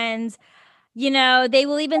 And, you know, they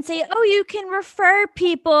will even say, oh, you can refer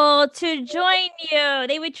people to join you.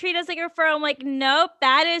 They would treat us like a referral. I'm like, nope,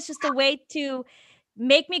 that is just a way to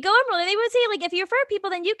make me go Emerald. And they would say, like, if you refer people,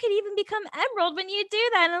 then you could even become Emerald when you do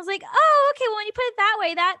that. And I was like, oh, okay, well, when you put it that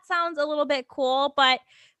way, that sounds a little bit cool. But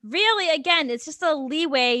really, again, it's just a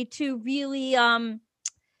leeway to really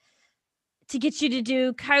to get you to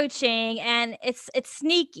do coaching, and it's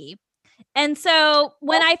sneaky. And so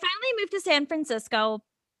when I finally moved to San Francisco,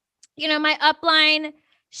 you know, my upline,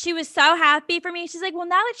 she was so happy for me. She's like, well,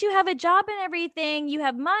 now that you have a job and everything, you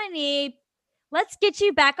have money, let's get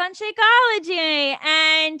you back on Shakeology.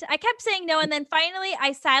 And I kept saying no. And then finally,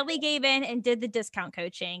 I sadly gave in and did the discount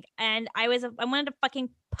coaching. And I wanted to fucking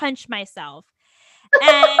punch myself.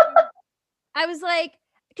 And I was like,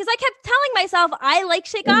 because I kept telling myself I like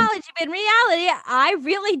Shakeology, but in reality, I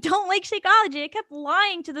really don't like Shakeology. I kept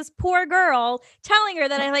lying to this poor girl, telling her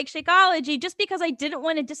that I like Shakeology just because I didn't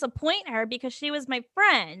want to disappoint her because she was my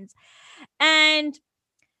friend. And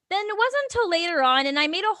then it wasn't until later on, and I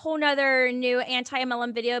made a whole nother new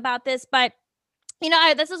anti-MLM video about this, but you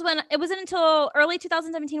know, this is when it wasn't until early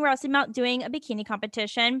 2017 where I was thinking about doing a bikini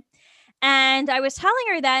competition. And I was telling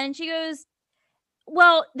her that, and she goes,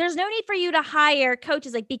 well, there's no need for you to hire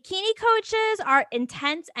coaches. Like, bikini coaches are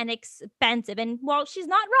intense and expensive. And while she's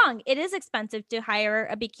not wrong, it is expensive to hire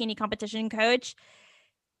a bikini competition coach.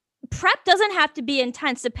 Prep doesn't have to be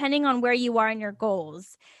intense depending on where you are in your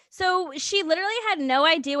goals. So she literally had no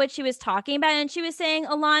idea what she was talking about. And she was saying,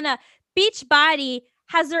 Alana, Beachbody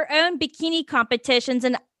has their own bikini competitions,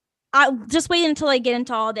 and I'll just wait until I get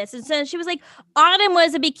into all this. And so she was like, Autumn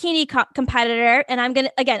was a bikini competitor. And I'm going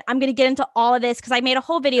to get into all of this because I made a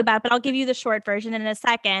whole video about it, but I'll give you the short version in a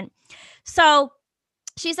second. So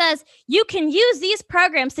she says, you can use these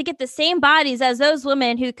programs to get the same bodies as those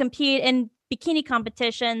women who compete in bikini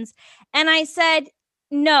competitions. And I said,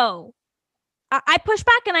 no. I pushed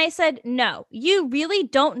back and I said, no, you really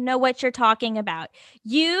don't know what you're talking about.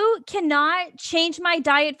 You cannot change my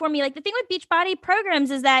diet for me. Like, the thing with Beachbody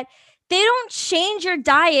programs is that they don't change your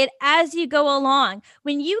diet as you go along.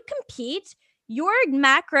 When you compete, your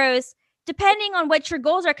macros, depending on what your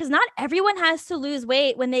goals are, because not everyone has to lose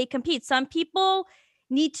weight when they compete. Some people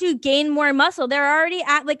need to gain more muscle. They're already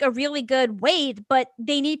at like a really good weight, but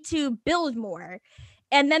they need to build more.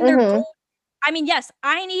 And then their goal, I mean, yes,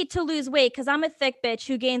 I need to lose weight because I'm a thick bitch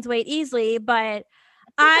who gains weight easily, but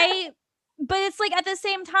it's like at the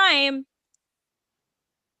same time,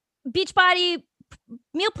 Beachbody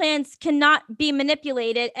meal plans cannot be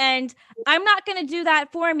manipulated, and I'm not going to do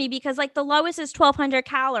that for me, because like the lowest is 1,200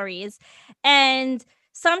 calories, and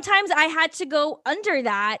sometimes I had to go under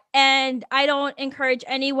that. And I don't encourage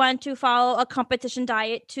anyone to follow a competition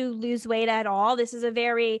diet to lose weight at all. This is a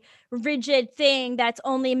very rigid thing that's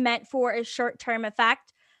only meant for a short-term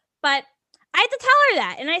effect. But I had to tell her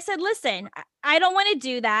that, and I said, listen, I don't want to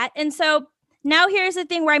do that. And so now here's the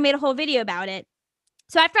thing where I made a whole video about it.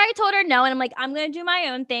 So after I told her no, and I'm like, I'm going to do my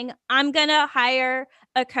own thing, I'm going to hire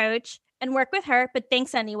a coach and work with her, but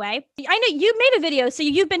thanks anyway. I know you made a video, so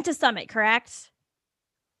you've been to Summit, correct?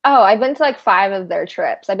 Oh, I've been to like 5 of their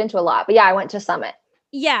trips. I've been to a lot, but yeah, I went to Summit.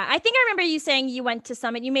 Yeah, I think I remember you saying you went to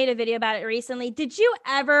Summit. You made a video about it recently. Did you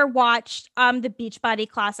ever watch the Beachbody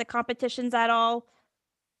Classic competitions at all?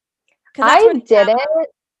 Because that's where I didn't,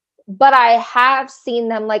 but I have seen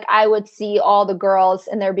them. Like I would see all the girls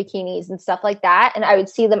in their bikinis and stuff like that, and I would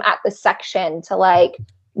see them at the section to like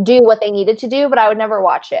do what they needed to do, but I would never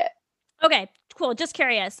watch it. Okay, cool. Just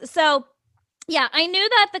curious. So, yeah, I knew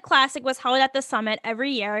that the Classic was held at the Summit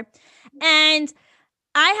every year, and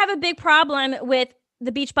I have a big problem with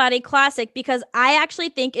the Beachbody Classic because I actually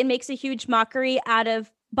think it makes a huge mockery out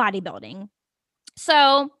of bodybuilding.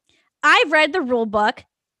 So I've read the rule book,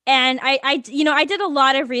 and I did a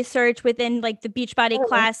lot of research within like the Beachbody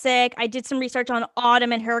Classic. I did some research on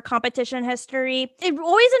Autumn and her competition history. It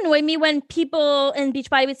always annoyed me when people in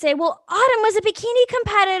Beachbody would say, well, Autumn was a bikini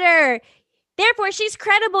competitor, therefore, she's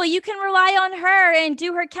credible. You can rely on her and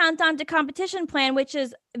do her countdown to competition plan, which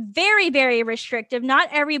is very, very restrictive. Not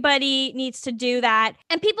everybody needs to do that.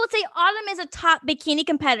 And people say Autumn is a top bikini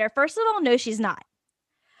competitor. First of all, no, she's not.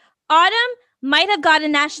 Autumn might have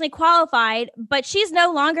gotten nationally qualified, but she's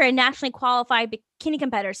no longer a nationally qualified bikini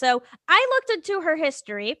competitor. So I looked into her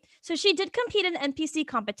history. So she did compete in NPC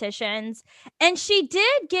competitions, and she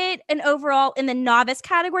did get an overall in the novice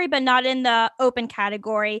category, but not in the open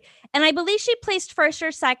category. And I believe she placed first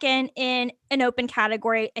or second in an open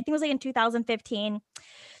category. I think it was like in 2015.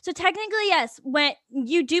 So technically, yes, when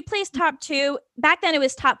you do place top 2, back then it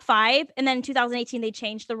was top 5. And then in 2018, they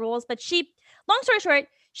changed the rules. But long story short,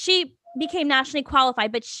 she became nationally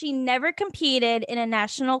qualified, but she never competed in a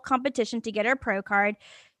national competition to get her pro card.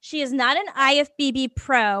 She is not an IFBB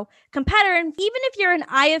pro competitor. And even if you're an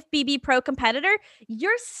IFBB pro competitor,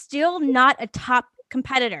 you're still not a top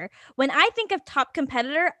competitor. When I think of top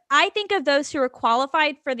competitor, I think of those who are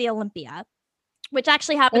qualified for the Olympia, which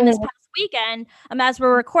actually happened this past weekend. As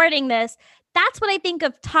we're recording this, that's what I think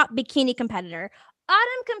of top bikini competitor.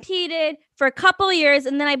 Autumn competed for a couple years,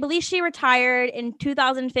 and then I believe she retired in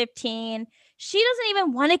 2015. She doesn't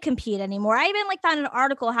even want to compete anymore. I even found an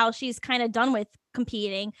article how she's kind of done with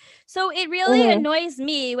competing. So it really annoys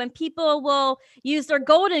me when people will use their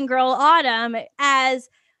golden girl Autumn as,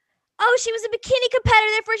 oh, she was a bikini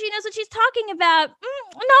competitor, therefore she knows what she's talking about.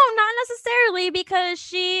 No, not necessarily, because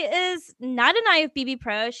she is not an IFBB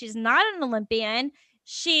pro. She's not an Olympian.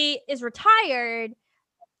 She is retired.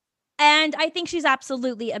 And I think she's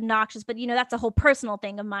absolutely obnoxious, but that's a whole personal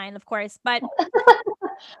thing of mine, of course. But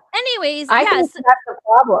anyways, I think that's a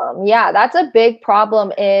problem. Yeah, that's a big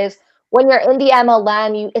problem is when you're in the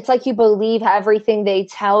MLM, it's like you believe everything they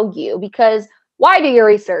tell you, because why do your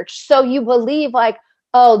research? So you believe like,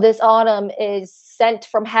 oh, this Autumn is sent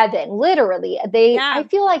from heaven. Literally. I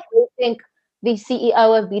feel like they think the CEO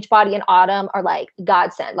of Beachbody and Autumn are like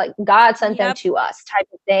God sent, like God sent them to us type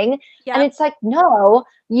of thing. And it's like, no,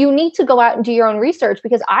 you need to go out and do your own research,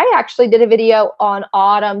 because I actually did a video on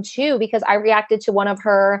Autumn too, because I reacted to one of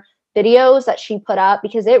her videos that she put up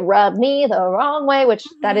because it rubbed me the wrong way, which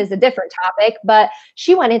that is a different topic. But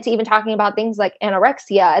she went into even talking about things like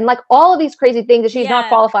anorexia and like all of these crazy things that she's not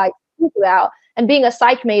qualified to speak about. And being a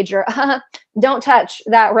psych major, don't touch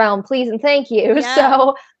that realm, please and thank you.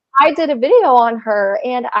 So I did a video on her,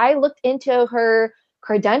 and I looked into her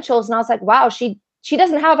credentials, and I was like, wow, she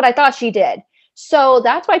doesn't have what I thought she did. So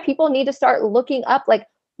that's why people need to start looking up, like,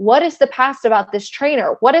 what is the past about this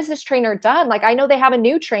trainer? What has this trainer done? Like, I know they have a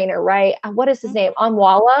new trainer, right? What is his name?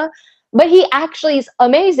 Anwala. But he actually is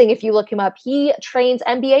amazing if you look him up. He trains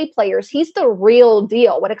NBA players. He's the real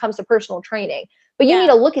deal when it comes to personal training. But you need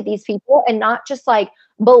to look at these people and not just like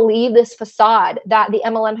believe this facade that the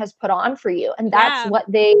MLM has put on for you. And that's what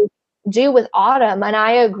they do with Autumn. And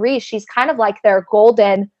I agree. She's kind of like their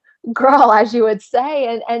golden girl, as you would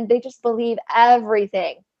say. And they just believe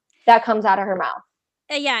everything that comes out of her mouth.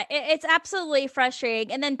 Yeah, it's absolutely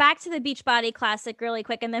frustrating. And then back to the Beachbody Classic really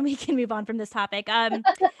quick, and then we can move on from this topic.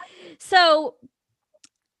 So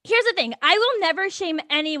here's the thing. I will never shame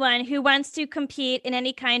anyone who wants to compete in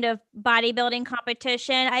any kind of bodybuilding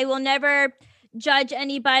competition. I will never judge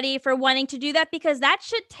anybody for wanting to do that, because that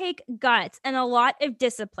should take guts and a lot of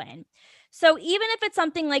discipline. So even if it's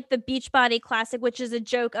something like the Beachbody Classic, which is a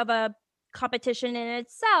joke of a competition in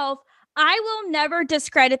itself, I will never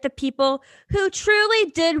discredit the people who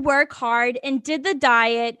truly did work hard and did the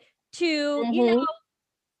diet to, Mm-hmm.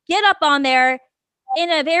 get up on there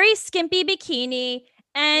in a very skimpy bikini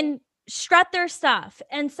and strut their stuff.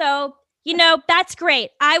 And so, that's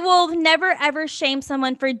great. I will never ever shame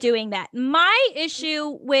someone for doing that. My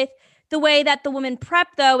issue with the way that the women prep,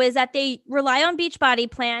 though, is that they rely on Beachbody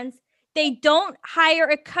plans. They don't hire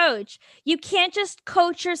a coach. You can't just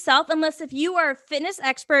coach yourself unless if you are a fitness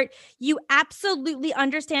expert, you absolutely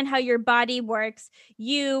understand how your body works.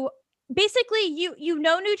 You basically you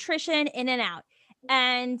know nutrition in and out.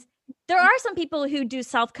 And there are some people who do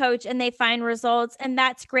self-coach and they find results, and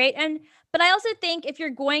that's great. But I also think if you're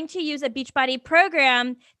going to use a Beachbody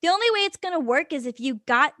program, the only way it's going to work is if you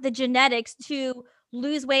got the genetics to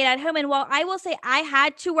lose weight at home. And while I will say I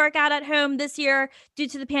had to work out at home this year due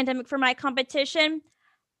to the pandemic for my competition,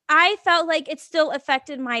 I felt like it still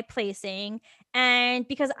affected my placing. And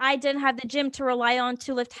because I didn't have the gym to rely on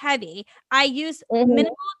to lift heavy, I used Mm-hmm.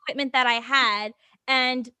 minimal equipment that I had.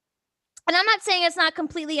 And I'm not saying it's not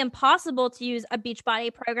completely impossible to use a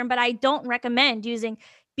Beachbody program, but I don't recommend using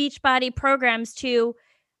Beachbody programs to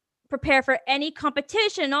prepare for any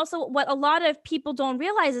competition. Also, what a lot of people don't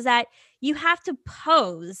realize is that you have to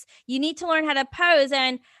pose. You need to learn how to pose.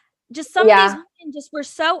 And just some of these Yeah. women just were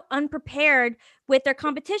so unprepared with their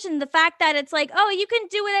competition. The fact that it's like, oh, you can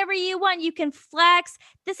do whatever you want. You can flex.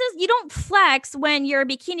 You don't flex when you're a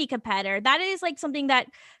bikini competitor. That is like something that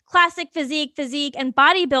classic physique, and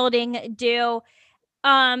bodybuilding do.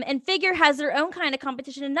 And figure has their own kind of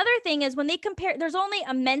competition. Another thing is when they compare, there's only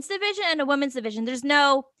a men's division and a women's division. There's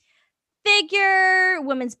no figure,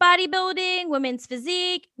 women's bodybuilding, women's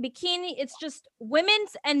physique, bikini. It's just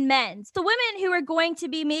women's and men's. The women who are going to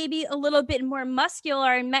be maybe a little bit more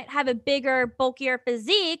muscular and might have a bigger, bulkier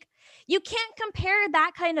physique, you can't compare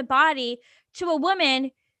that kind of body to a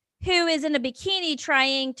woman who is in a bikini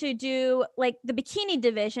trying to do like the bikini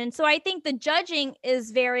division. So I think the judging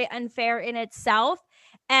is very unfair in itself.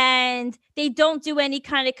 And they don't do any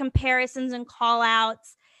kind of comparisons and call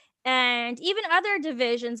outs. And even other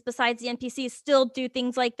divisions besides the NPC still do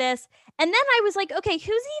things like this. And then I was like, okay, who's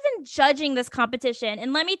even judging this competition?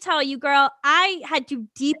 And let me tell you, girl, I had to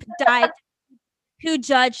deep dive who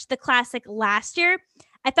judged the classic last year.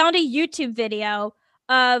 I found a YouTube video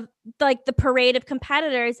of like the parade of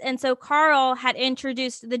competitors. And so Carl had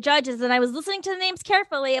introduced the judges, and I was listening to the names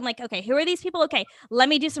carefully. I'm like, okay, who are these people? Okay, let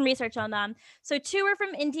me do some research on them. So two were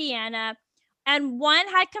from Indiana, and one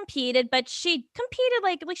had competed, but she competed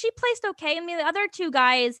like she placed okay. I mean, the other two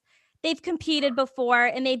guys, they've competed before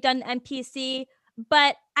and they've done NPC,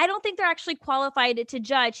 but I don't think they're actually qualified to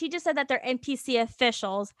judge. He just said that they're NPC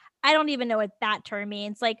officials. I don't even know what that term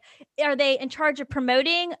means. Like, are they in charge of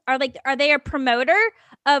promoting? Are they a promoter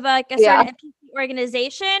of like a Yeah. certain NPC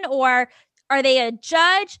organization, or are they a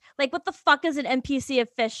judge? Like, what the fuck is an NPC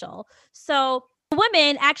official? So the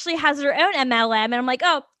woman actually has her own MLM, and I'm like,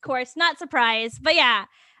 oh, of course, not surprised. But yeah,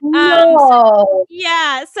 so No,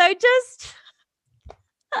 yeah, so just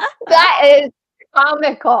that is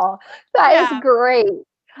comical. That is yeah, great.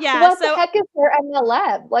 yeah. What the So heck is her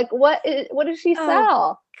MLM? Like, what does she oh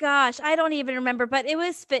sell? gosh, I don't even remember, but it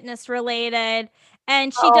was fitness related,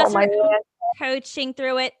 and she Oh does my her own man. coaching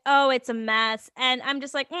through it. Oh, it's a mess. And I'm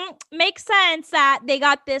just like, makes sense that they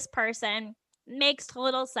got this person. Makes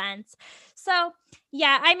total sense. So,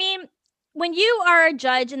 yeah, I mean, when you are a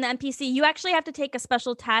judge in the NPC, you actually have to take a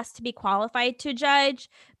special test to be qualified to judge.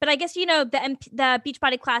 But I guess, the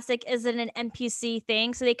Beachbody Classic isn't an NPC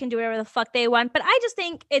thing, so they can do whatever the fuck they want. But I just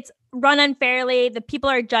think it's run unfairly. The people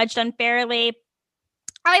are judged unfairly.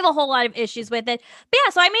 I have a whole lot of issues with it. But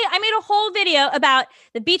yeah, so I made a whole video about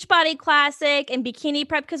the Beachbody Classic and bikini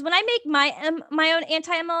prep, because when I make my own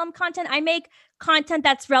anti-MLM content, I make content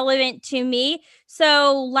that's relevant to me.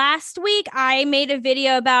 So last week I made a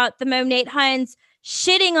video about the Monate Huns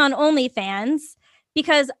shitting on OnlyFans,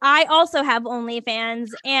 because I also have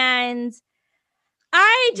OnlyFans, and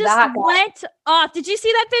I just That guy. went off. Did you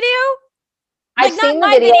see that video? I've Like, not seen the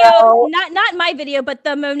my video. video, not my video, but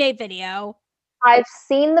the Monate video. I've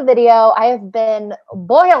seen the video. I have been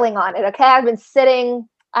boiling on it. Okay. I've been sitting,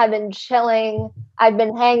 I've been chilling, I've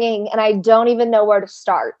been hanging, and I don't even know where to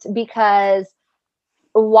start, because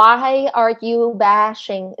why are you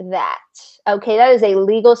bashing that? Okay. That is a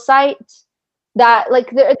legal site. That, like,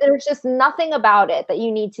 there's just nothing about it that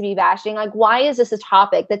you need to be bashing. Like, why is this a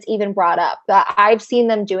topic that's even brought up? That I've seen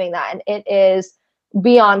them doing that, and it is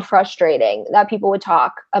beyond frustrating that people would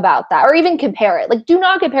talk about that or even compare it. Like, do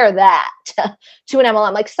not compare that to an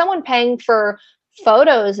MLM. Like, someone paying for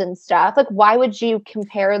photos and stuff, like, why would you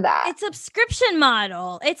compare that? It's a subscription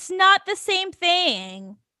model. It's not the same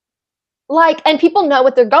thing. Like, and people know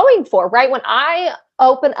what they're going for, right? When I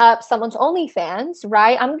open up someone's OnlyFans,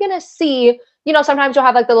 right, I'm going to see, you know, sometimes you'll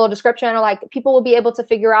have like the little description, or like people will be able to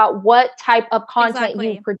figure out what type of content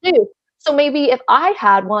Exactly. you produce. So maybe if I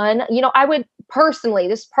had one, you know, I would personally,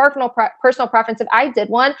 this personal preference, if I did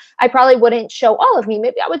one, I probably wouldn't show all of me.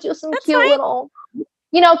 Maybe I would do some That's cute fine. little,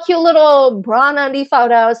 you know, cute little bra undie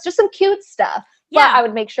photos, just some cute stuff. But Yeah. I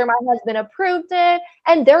would make sure my husband approved it,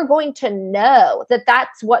 and they're going to know that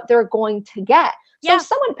that's what they're going to get. So Yeah. if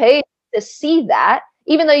someone paid to see that,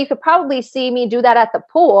 even though you could probably see me do that at the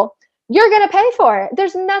pool, you're going to pay for it.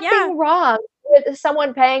 There's nothing wrong with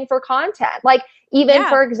someone paying for content. Like, even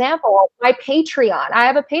for example, my Patreon, I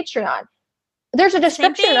have a Patreon. There's a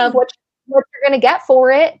description of what you're going to get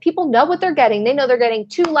for it. People know what they're getting. They know they're getting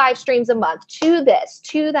 2 live streams a month, to this,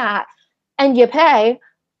 to that, and you pay.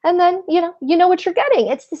 And then, you know what you're getting.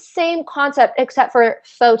 It's the same concept except for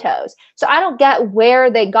photos. So I don't get where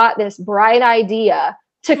they got this bright idea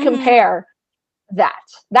to compare that.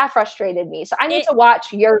 That frustrated me. So I need to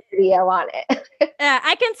watch your video on it.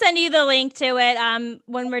 I can send you the link to it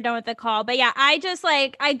when we're done with the call. But yeah, I just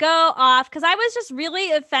like, I go off because I was just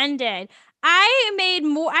really offended. I make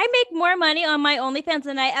more money on my OnlyFans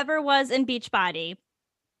than I ever was in Beachbody.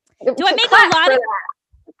 Do I make a lot of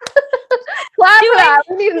Clap for that.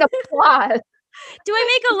 We need an applause. Do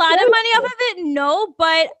I make a lot of money off of it? No,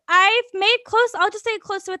 but I've made I'll just say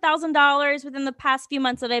close to $1,000 within the past few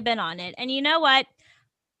months that I've been on it. And you know what?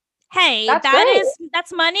 Hey,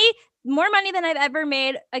 that's money, more money than I've ever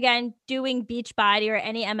made, again, doing Beachbody or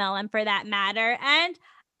any MLM for that matter. And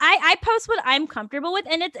I post what I'm comfortable with.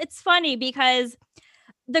 And it's funny because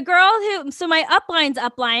the girl so my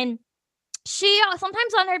upline, she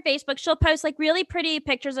sometimes on her Facebook, she'll post like really pretty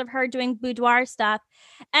pictures of her doing boudoir stuff.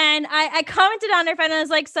 And I commented on her friend and I was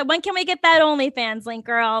like, so when can we get that OnlyFans link,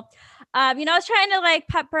 girl? I was trying to like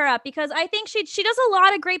pep her up because I think she does a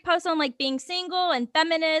lot of great posts on like being single and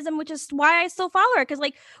feminism, which is why I still follow her. Cause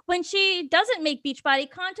like when she doesn't make Beachbody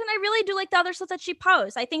content, I really do like the other stuff that she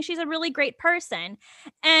posts. I think she's a really great person.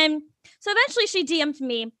 And so eventually she DM'd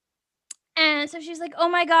me. And so she's like, oh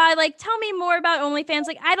my God, like, tell me more about OnlyFans.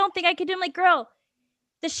 Like, I don't think I could do it. I'm like, girl,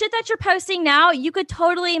 the shit that you're posting now, you could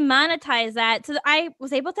totally monetize that. So I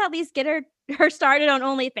was able to at least get her started on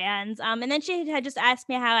OnlyFans. And then she had just asked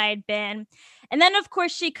me how I had been. And then, of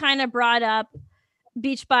course, she kind of brought up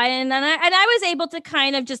Beachbody. And then I was able to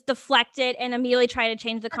kind of just deflect it and immediately try to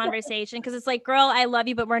change the conversation. Because it's like, girl, I love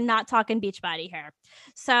you, but we're not talking Beachbody here.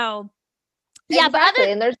 So, yeah.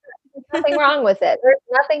 Exactly. And there's nothing wrong with it. There's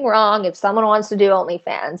nothing wrong if someone wants to do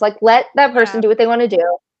OnlyFans. Like, let that person do what they want to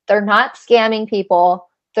do. They're not scamming people.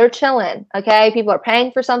 They're chilling. Okay. People are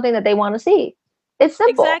paying for something that they want to see. It's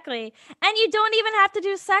simple. Exactly. And you don't even have to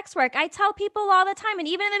do sex work. I tell people all the time, and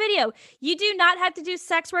even in the video, you do not have to do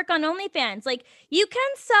sex work on OnlyFans. Like, you can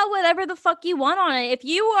sell whatever the fuck you want on it. If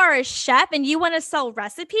you are a chef and you want to sell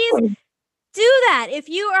recipes, do that. If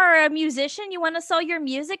you are a musician, you want to sell your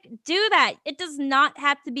music, do that. It does not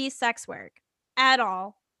have to be sex work at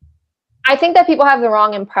all. I think that people have the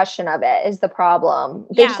wrong impression of it is the problem.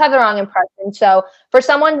 They just have the wrong impression. So for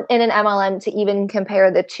someone in an MLM to even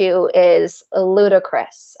compare the two is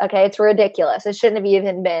ludicrous. Okay. It's ridiculous. It shouldn't have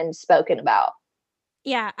even been spoken about.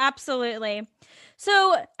 Yeah, absolutely.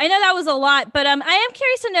 So I know that was a lot, but I am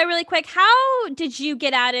curious to know really quick, how did you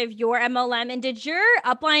get out of your MLM, and did your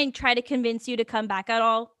upline try to convince you to come back at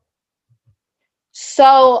all?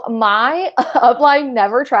 So my upline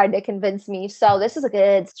never tried to convince me. So this is a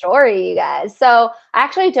good story, you guys. So I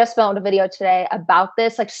actually just filmed a video today about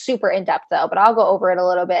this, like super in depth though, but I'll go over it a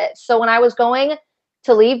little bit. So when I was going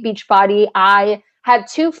to leave Beachbody, I had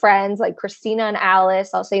 2 friends, like Christina and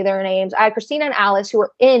Alice. I'll say their names. I had Christina and Alice who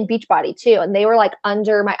were in Beachbody too, and they were like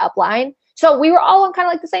under my upline. So we were all on kind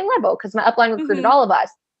of like the same level because my upline recruited all of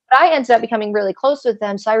us. But I ended up becoming really close with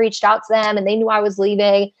them. So I reached out to them and they knew I was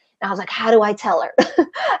leaving. And I was like, how do I tell her?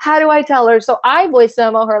 How do I tell her? So I voice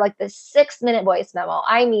memo her like this 6-minute voice memo.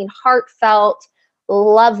 I mean, heartfelt,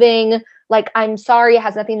 loving, like, I'm sorry, it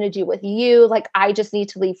has nothing to do with you. Like, I just need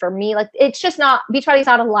to leave for me. Like, it's just not, Beachbody's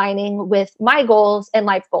not aligning with my goals and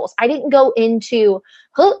life goals. I didn't go into,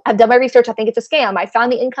 I've done my research. I think it's a scam. I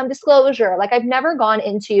found the income disclosure. Like, I've never gone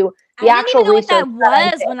into the actual research. I didn't even know what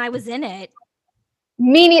that was when I was in it.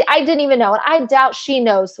 I didn't even know. And I doubt she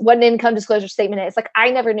knows what an income disclosure statement is. Like, I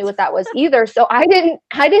never knew what that was either. So I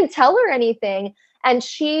didn't tell her anything. And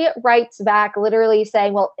she writes back literally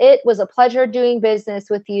saying, well, it was a pleasure doing business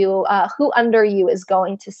with you. Who under you is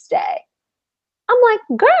going to stay? I'm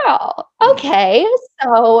like, girl, okay.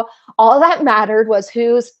 So all that mattered was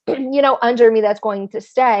who's, under me that's going to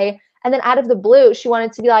stay. And then out of the blue, she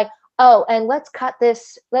wanted to be like, oh, and let's cut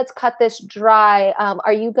this dry.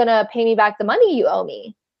 Are you gonna pay me back the money you owe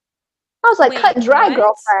me? I was like, Wait, cut dry, what?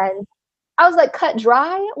 girlfriend. I was like, cut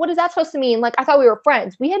dry? What is that supposed to mean? Like, I thought we were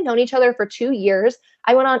friends. We had known each other for 2 years.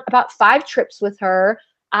 I went on about 5 trips with her.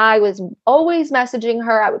 I was always messaging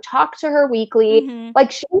her. I would talk to her weekly. Mhm. Like,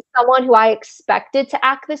 she was someone who I expected to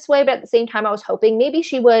act this way, but at the same time, I was hoping maybe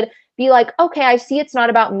she would be like, okay, I see it's not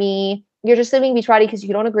about me. You're just living beachbody because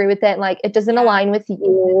you don't agree with it. And like, it doesn't Yeah. align with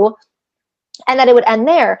you. And that it would end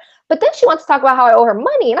there. But then she wants to talk about how I owe her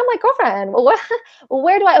money. And I'm like, girlfriend, well, well,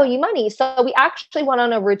 where do I owe you money? So we actually went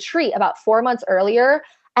on a retreat about 4 months earlier.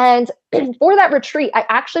 And for that retreat, I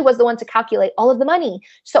actually was the one to calculate all of the money.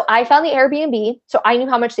 So I found the Airbnb. So I knew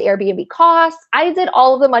how much the Airbnb costs. I did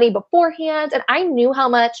all of the money beforehand. And I knew how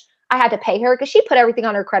much I had to pay her because she put everything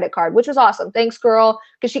on her credit card, which was awesome. Thanks, girl.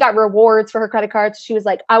 Because she got rewards for her credit card. So she was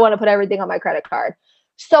like, I want to put everything on my credit card.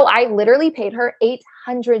 So I literally paid her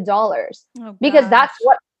 $800 Oh because that's gosh.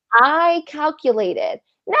 what I calculated.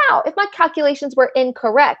 Now, if my calculations were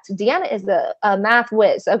incorrect, Deanna is a math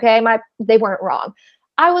whiz, okay? They weren't wrong.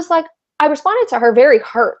 I responded to her very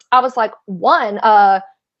hurt. I was like, one,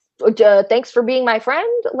 thanks for being my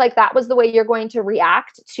friend. Like, that was the way you're going to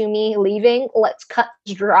react to me leaving. Let's cut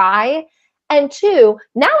dry. And two,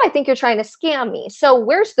 now I think you're trying to scam me. So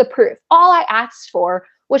where's the proof? All I asked for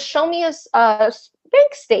was show me a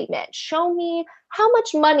bank statement. Show me how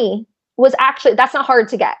much money was actually, that's not hard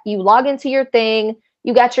to get. You log into your thing,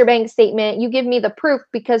 you get your bank statement, you give me the proof,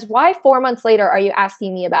 because why 4 months later are you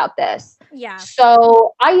asking me about this? Yeah.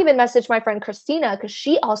 So I even messaged my friend Christina because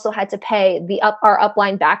she also had to pay our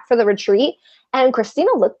upline back for the retreat. And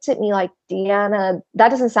Christina looked at me like, Deanna, that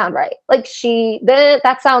doesn't sound right. Like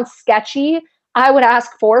that sounds sketchy. I would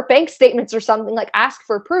ask for bank statements or something, like ask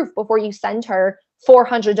for proof before you send her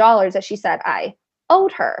 $400 that she said I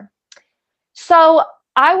owed her. So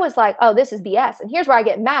I was like, oh, this is BS. And here's where I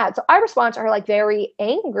get mad. So I respond to her like very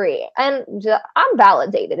angry. And I'm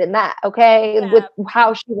validated in that, okay, with Yeah.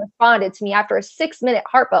 how she responded to me after a 6-minute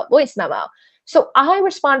heartfelt voice memo. So I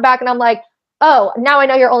respond back and I'm like, oh, now I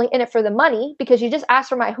know you're only in it for the money because you just asked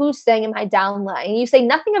for my who's staying in my downline. You say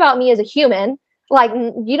nothing about me as a human. Like,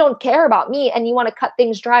 you don't care about me and you want to cut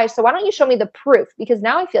things dry. So why don't you show me the proof? Because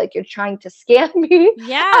now I feel like you're trying to scam me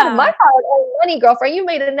out of my Yeah. hard-earned money, girlfriend. You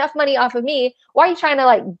made enough money off of me. Why are you trying to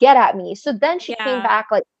like get at me? So then she came Yeah. back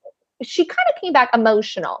she kind of came back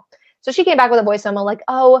emotional. So she came back with a voice memo like,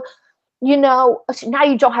 oh, now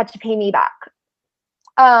you don't have to pay me back.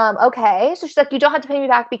 Okay. So she's like, you don't have to pay me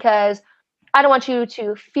back because I don't want you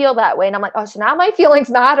to feel that way. And I'm like, oh, so now my feelings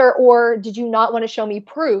matter, or did you not want to show me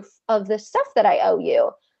proof of the stuff that I owe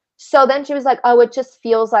you? So then she was like, oh, it just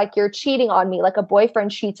feels like you're cheating on me, like a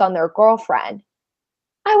boyfriend cheats on their girlfriend.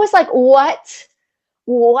 I was like, what?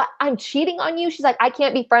 What? I'm cheating on you? She's like, I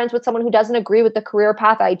can't be friends with someone who doesn't agree with the career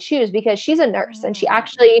path I choose, because she's a nurse and she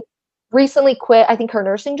actually recently quit, I think, her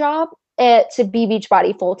nursing job to be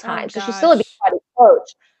Beachbody full Oh time. So she's still a gosh. Beachbody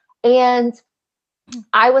coach. And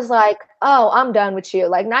I was like, oh, I'm done with you.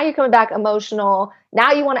 Like, now you're coming back emotional.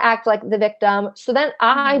 Now you want to act like the victim. So then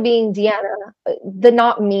I, Mhm. being Deanna, the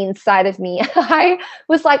not mean side of me, I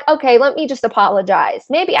was like, okay, let me just apologize.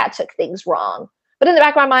 Maybe I took things wrong. But in the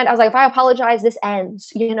back of my mind, I was like, if I apologize, this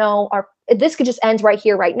ends, this could just end right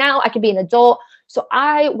here, right now. I could be an adult. So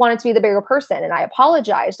I wanted to be the bigger person and I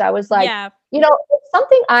apologized. I was like, Yeah. if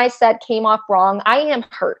something I said came off wrong, I am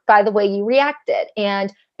hurt by the way you reacted.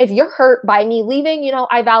 And if you're hurt by me leaving,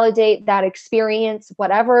 I validate that experience,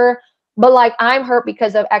 whatever. But like, I'm hurt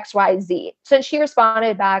because of XYZ. So she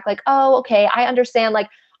responded back like, oh, okay, I understand. Like,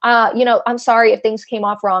 I'm sorry if things came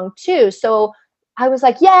off wrong too. So I was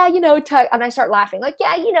like, yeah, and I start laughing like,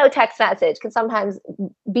 yeah, text message can sometimes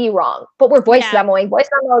be wrong, but we're voice Yeah. memoing. Voice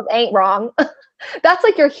memos ain't wrong. That's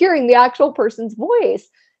like you're hearing the actual person's voice.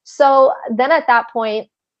 So then at that point,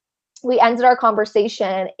 we ended our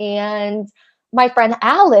conversation, and my friend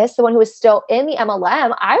Alice, the one who was still in the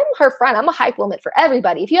MLM, I'm her friend. I'm a hype woman for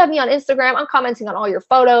everybody. If you have me on Instagram, I'm commenting on all your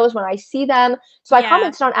photos when I see them. So I Yeah.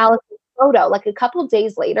 commented on Alice's photo like a couple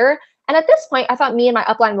days later. And at this point, I thought me and my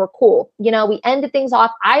upline were cool. We ended things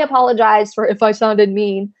off. I apologized for if I sounded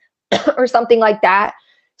mean or something like that.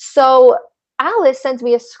 So Alice sends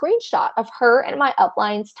me a screenshot of her and my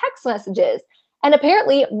upline's text messages. And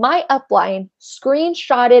apparently my upline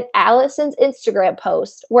screenshotted Allison's Instagram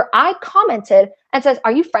post where I commented and says,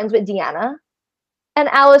 are you friends with Deanna? And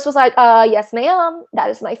Alice was like, yes, ma'am. That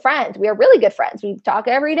is my friend. We are really good friends. We talk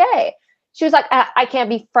every day. She was like, I can't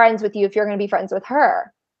be friends with you if you're going to be friends with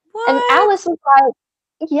her. And What? Alice was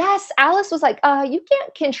like, yes. Alice was like, you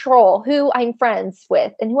can't control who I'm friends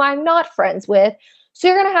with and who I'm not friends with. So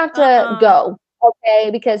you're going to have to Uh-uh. go. Okay.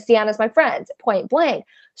 Because Deanna's my friend, point blank.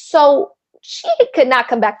 So she could not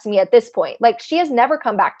come back to me at this point. Like, she has never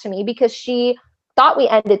come back to me because she thought we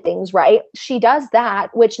ended things right. She does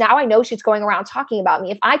that, which now I know she's going around talking about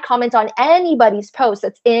me. If I comment on anybody's post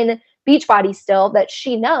that's in Beachbody still that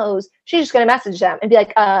she knows, she's just going to message them and be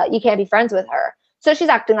like, you can't be friends with her. So she's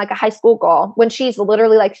acting like a high school girl when she's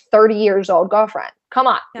literally like 30 years old. Girlfriend, come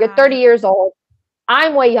on. You're Got 30 it. years old.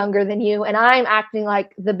 I'm way younger than you, and I'm acting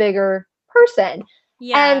like the bigger person.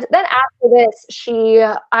 Yeah. And then after this,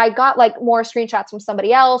 I got like more screenshots from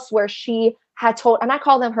somebody else where she had told, and I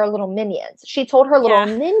call them her little minions. She told her little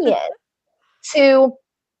Yeah. minion to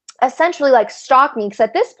essentially like stalk me. Cause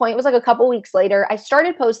at this point, it was like a couple weeks later, I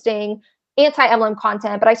started posting anti-MLM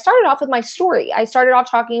content, but I started off with my story. I started off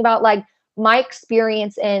talking about like my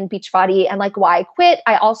experience in Beachbody and like why I quit.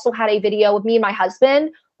 I also had a video with me and my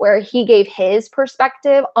husband where he gave his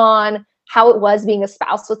perspective on how it was being a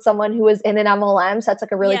spouse with someone who was in an MLM. So that's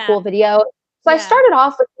like a really Yeah. cool video. So I Yeah. started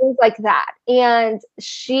off with things like that. And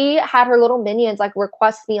she had her little minions like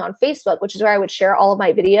request me on Facebook, which is where I would share all of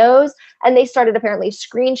my videos. And they started apparently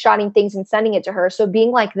screenshotting things and sending it to her. So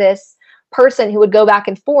being like this person who would go back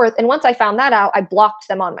and forth. And once I found that out, I blocked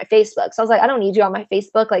them on my Facebook. So I was like, I don't need you on my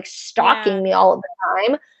Facebook, like Yeah. stalking me all of the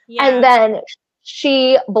time. And Yeah. then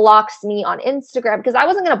she blocks me on Instagram because I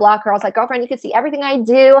wasn't going to block her. I was like, girlfriend, you can see everything I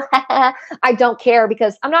do. I don't care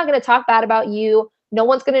because I'm not going to talk bad about you. No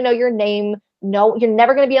one's going to know your name. No, you're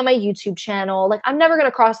never going to be on my YouTube channel. Like, I'm never going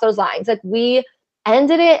to cross those lines. Like, we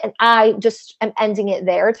ended it and I just am ending it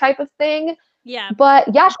there type of thing. Yeah.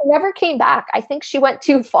 But yeah, she never came back. I think she went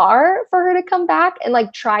too far for her to come back and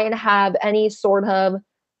like try and have any sort of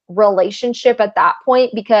relationship at that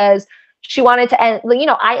point because she wanted to end, you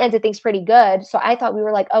know, I ended things pretty good. So I thought we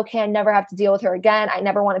were like, okay, I never have to deal with her again. I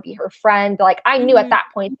never want to be her friend. Like I knew at Hmm. that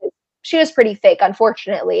point that she was pretty fake,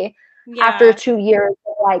 unfortunately. After Yeah. 2 years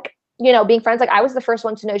of like, you know, being friends, like I was the first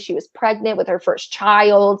one to know she was pregnant with her first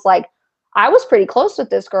child. Like I was pretty close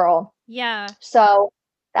with this girl. Yeah. So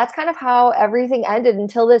that's kind of how everything ended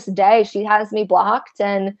until this day. She has me blocked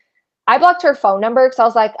and I blocked her phone number because I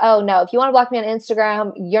was like, oh no, if you want to block me on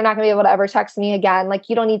Instagram, you're not gonna be able to ever text me again. Like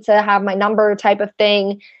you don't need to have my number type of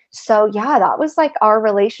thing. So yeah, that was like our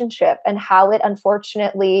relationship and how it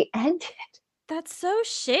unfortunately ended. That's so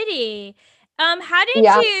shitty.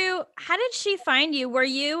 Yeah. How did she find you? Were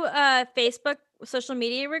you a Facebook social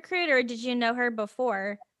media recruit or did you know her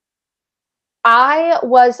before? I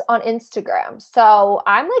was on Instagram. So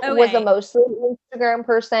I'm like was a Okay. mostly Instagram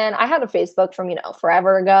person. I had a Facebook from, you know,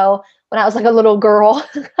 forever ago when I was like a little girl.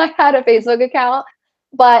 I had a Facebook account.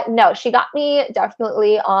 But no, she got me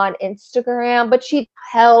definitely on Instagram, but she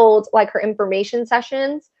held like her information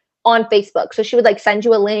sessions on Facebook. So she would like send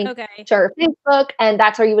you a link Okay. to her Facebook and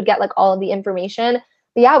that's where you would get like all of the information.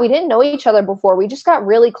 But yeah, we didn't know each other before. We just got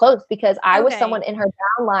really close because I was someone Okay. in her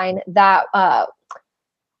downline that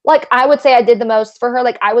like I would say I did the most for her.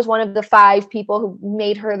 Like I was one of the 5 people who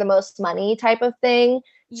made her the most money type of thing.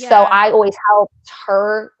 So Yeah. I always helped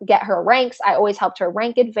her get her ranks. I always helped her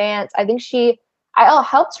rank advance. I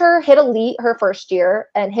helped her hit elite her first year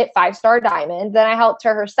and hit 5-star diamond. Then I helped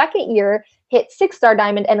her second year hit 6-star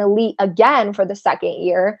diamond and elite again for the second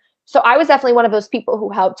year. So I was definitely one of those people who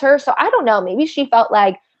helped her. So I don't know, maybe she felt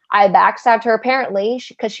like I backstabbed her apparently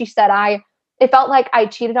because she said it felt like I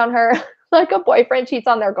cheated on her like a boyfriend cheats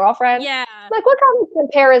on their girlfriend. Yeah. Like, what kind of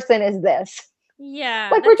comparison is this? Yeah.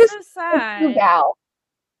 Like, we're That's just so two sad. gal.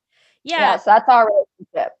 Yeah, Yeah. so that's our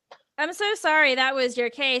relationship. I'm so sorry that was your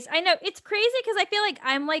case. I know it's crazy because I feel like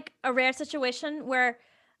I'm like a rare situation where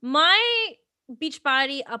my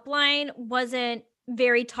Beachbody upline wasn't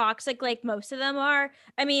very toxic like most of them are.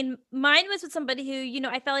 I mean, mine was with somebody who, you know,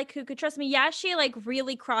 I felt like who could trust me. Yeah, she like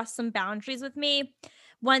really crossed some boundaries with me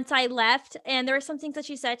once I left. And there were some things that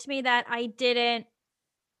she said to me that I didn't,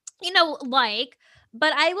 you know, like,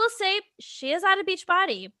 but I will say she is out of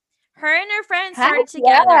Beachbody. Her and her friends Heck started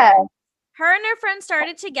yeah. together. Her and her friends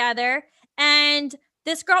started together, and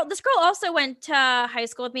this girl also went to high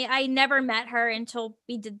school with me. I never met her until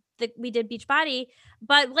we did Beachbody,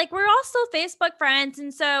 but like we're all still Facebook friends,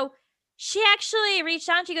 and so she actually reached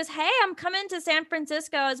out and she goes, "Hey, I'm coming to San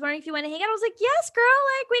Francisco. I was wondering if you want to hang out." I was like, "Yes, girl,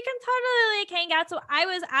 like we can totally like hang out." So I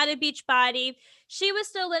was out of Beachbody. She was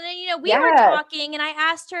still in it. You know, we were Yes. talking and I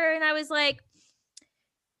asked her and I was like,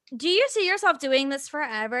 "Do you see yourself doing this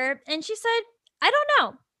forever?" And she said, "I don't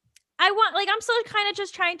know. I'm still kind of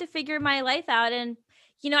just trying to figure my life out. And,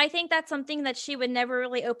 I think that's something that she would never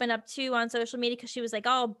really open up to on social media because she was like,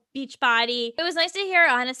 oh, beach body. It was nice to hear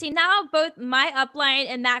honesty. Now, both my upline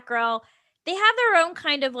and that girl, they have their own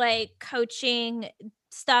kind of like coaching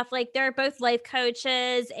stuff. Like they're both life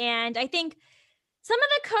coaches. And I think some of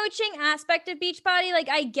the coaching aspect of Beachbody, like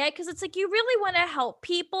I get, because it's like you really want to help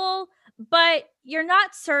people, but you're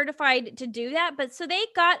not certified to do that. But so they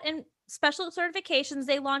got in special certifications.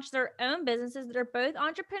 They launched their own businesses that are both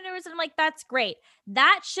entrepreneurs. And I'm like, that's great.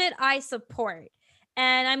 That shit I support.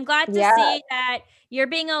 And I'm glad to Yeah. see that you're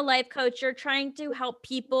being a life coach. You're trying to help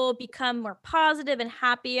people become more positive and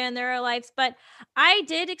happier in their lives. But I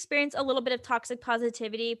did experience a little bit of toxic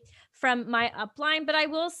positivity from my upline, but I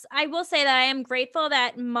will say that I am grateful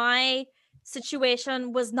that my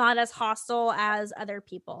situation was not as hostile as other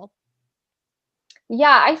people.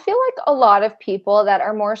 Yeah, I feel like a lot of people that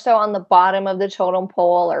are more so on the bottom of the totem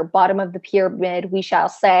pole or bottom of the pyramid, we shall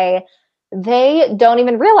say, they don't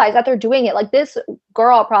even realize that they're doing it. Like this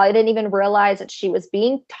girl probably didn't even realize that she was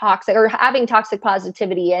being toxic or having toxic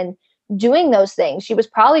positivity and doing those things. She was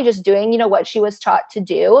probably just doing, what she was taught to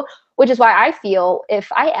do, which is why I feel if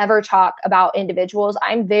I ever talk about individuals,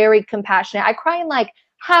 I'm very compassionate. I cry in like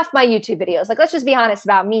half my YouTube videos. Like, let's just be honest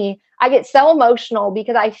about me. I get so emotional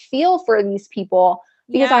because I feel for these people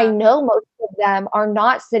because I Yeah. know most of them are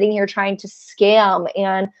not sitting here trying to scam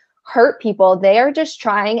and hurt people. They are just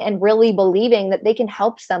trying and really believing that they can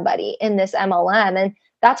help somebody in this MLM. And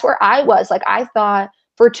that's where I was. Like, I thought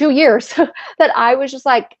for 2 years that I was just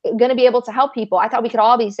like going to be able to help people. I thought we could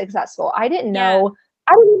all be successful. I didn't Yeah. know.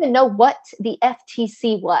 I didn't even know what the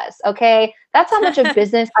FTC was. Okay. That's how much of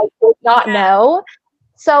business I did not Yeah. know.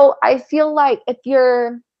 So I feel like if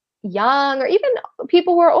you're young or even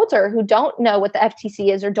people who are older who don't know what the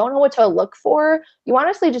FTC is or don't know what to look for, you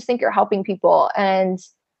honestly just think you're helping people. And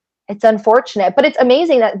it's unfortunate, but it's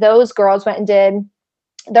amazing that those girls went and did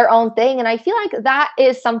their own thing. And I feel like that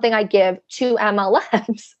is something I give to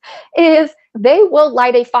MLMs is they will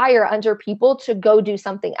light a fire under people to go do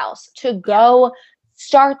something else, to Yeah. go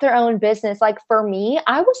start their own business. Like for me,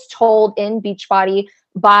 I was told in Beachbody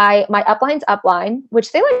by my upline's upline,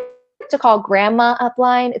 which they like to call grandma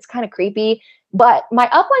upline. It's kind of creepy. But my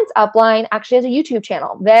upline's upline actually has a YouTube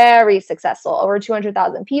channel, very successful, over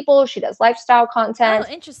 200,000 people. She does lifestyle Oh, content.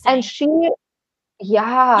 And interesting.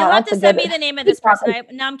 yeah, You'll have that's to a send good me the name of this person.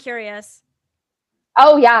 Now I'm curious.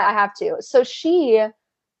 Oh yeah, I have to. So she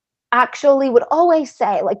actually would always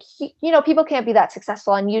say, like, people can't be that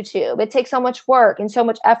successful on YouTube. It takes so much work and so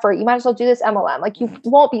much effort. You might as well do this MLM. Like, you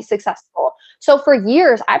won't be successful. So for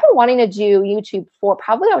years, I've been wanting to do YouTube for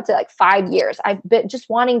probably, I would say, like 5 years. I've been just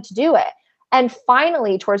wanting to do it. And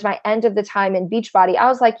finally, towards my end of the time in Beachbody, I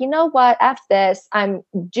was like, you know what? F this. I'm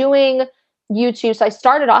doing YouTube. So I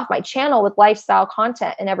started off my channel with lifestyle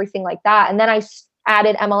content and everything like that. And then I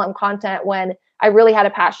added MLM content when I really had a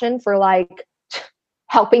passion for like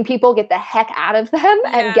helping people get the heck out of them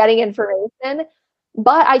and Yeah. getting information.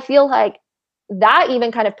 But I feel like that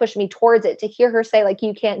even kind of pushed me towards it to hear her say, like,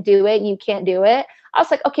 you can't do it, you can't do it. I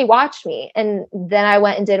was like, okay, watch me. And then I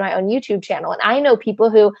went and did my own YouTube channel. And I know people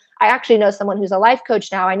who, I actually know someone who's a life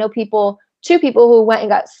coach now. I know two people who went and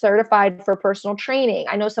got certified for personal training.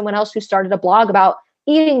 I know someone else who started a blog about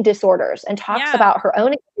eating disorders and talks Yeah. about her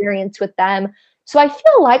own experience with them. So I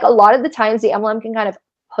feel like a lot of the times the MLM can kind of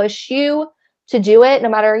push you to do it, no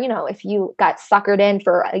matter, if you got suckered in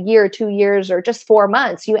for a year, 2 years, or just 4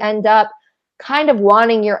 months, you end up kind of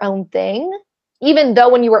wanting your own thing, even though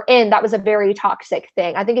when you were in, that was a very toxic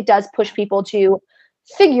thing. I think it does push people to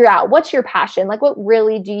figure out what's your passion, like what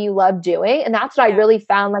really do you love doing? And that's what I Yeah. really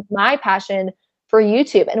found like my passion for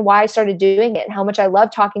YouTube and why I started doing it and how much I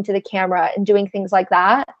love talking to the camera and doing things like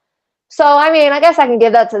that. So, I mean, I guess I can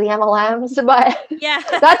give that to the MLMs, but Yeah.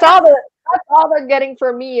 that's all they're getting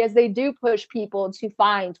from me is they do push people to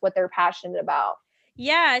find what they're passionate about.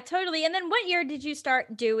 Yeah, totally. And then what year did you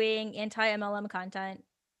start doing anti-MLM content?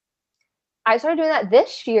 I started doing that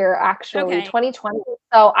this year, actually, Okay. 2020.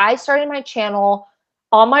 So I started my channel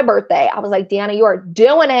on my birthday. I was like, Deanna, you are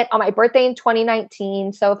doing it on my birthday in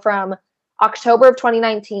 2019. So from October of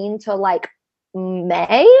 2019 to like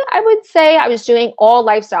May, I would say I was doing all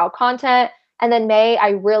lifestyle content. And then May,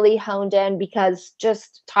 I really honed in because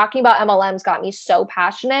just talking about MLMs got me so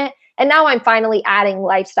passionate. And now I'm finally adding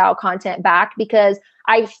lifestyle content back because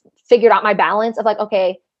I've figured out my balance of like,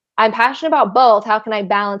 okay, I'm passionate about both. How can I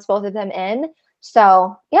balance both of them in?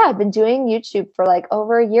 So yeah, I've been doing YouTube for like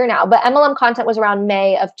over a year now, but MLM content was around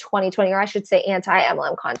May of 2020, or I should say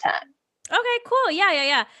anti-MLM content. Okay, cool. Yeah, yeah,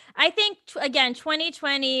 yeah. I think again,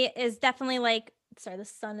 2020 is definitely like sorry, the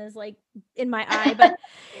sun is like in my eye, but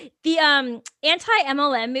the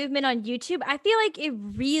anti-MLM movement on YouTube, I feel like it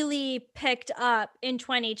really picked up in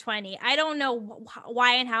 2020. I don't know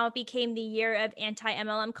why and how it became the year of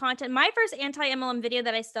anti-MLM content. My first anti-MLM video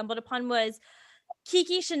that I stumbled upon was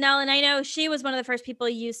Kiki Chanel, and I know she was one of the first people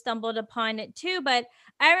you stumbled upon it too, but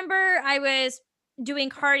I remember I was doing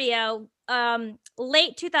cardio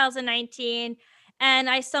late 2019, and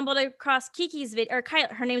I stumbled across Kiki's video, or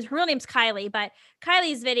Kylie, her real name's Kylie, but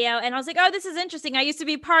Kylie's video, and I was like, oh, this is interesting. I used to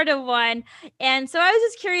be part of one. And so I was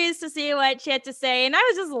just curious to see what she had to say, and I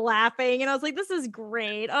was just laughing, and I was like, this is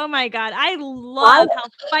great. Oh my God. I I love how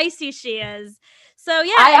spicy she is. So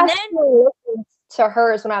yeah, I and actually then listened to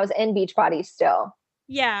hers when I was in Beachbody still.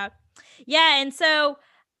 yeah. Yeah, and so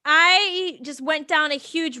I just went down a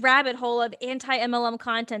huge rabbit hole of anti-MLM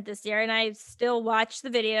content this year, and I still watch the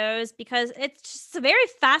videos because it's just a very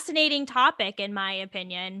fascinating topic, in my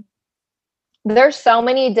opinion. There's so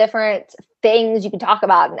many different things you can talk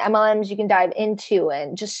about and MLMs you can dive into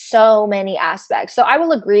and just so many aspects. So I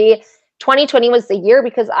will agree 2020 was the year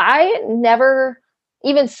because I never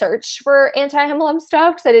even searched for anti-MLM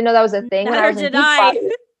stuff because I didn't know that was a thing when I Neither was in did I. Beachbody.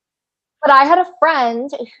 But I had a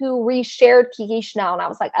friend who reshared Kiki Chanel and I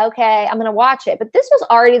was like, okay, I'm going to watch it. But this was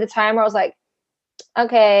already the time where I was like,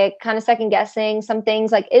 okay, kind of second guessing some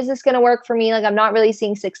things like, is this going to work for me? Like, I'm not really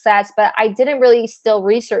seeing success, but I didn't really still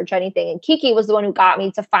research anything. And Kiki was the one who got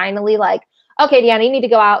me to finally like, okay, Deanna, you need to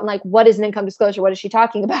go out and like, what is an income disclosure? What is she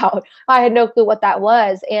talking about? I had no clue what that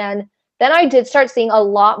was. And then I did start seeing a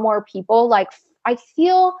lot more people. Like, I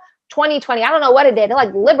feel 2020, I don't know what it did. It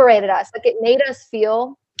like liberated us. Like, it made us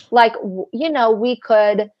feel like, you know, we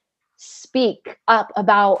could speak up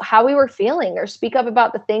about how we were feeling or speak up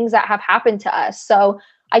about the things that have happened to us. So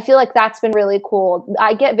I feel like that's been really cool.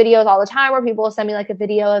 I get videos all the time where people will send me like a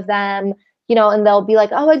video of them, you know, and they'll be like,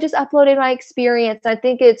 oh, I just uploaded my experience. I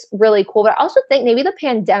think it's really cool. But I also think maybe the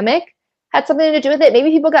pandemic had something to do with it. Maybe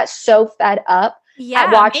people got so fed up at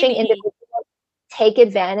Yeah, watching maybe. individuals take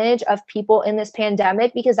advantage of people in this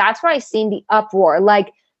pandemic because that's when I seen the uproar.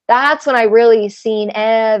 Like that's when I really seen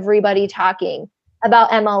everybody talking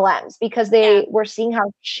about MLMs because Yeah. they were seeing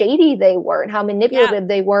how shady they were and how Yeah. manipulative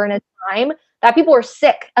they were in a time that people were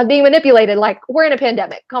sick of being manipulated. Like, we're in a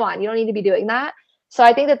pandemic. Come on, you don't need to be doing that. So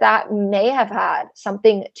I think that that may have had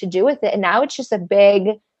something to do with it. And now it's just a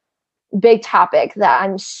big topic that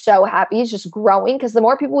I'm so happy is just growing because the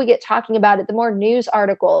more people we get talking about it, the more news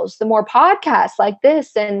articles, the more podcasts like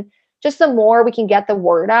this, and just the more we can get the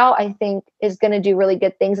word out, I think is going to do really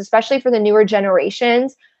good things, especially for the newer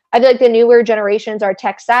generations. I feel like the newer generations are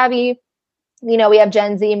tech savvy. You know, we have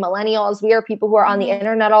Gen Z, millennials. We are people who are on the Hmm.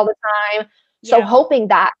 internet all the time. So Yeah. hoping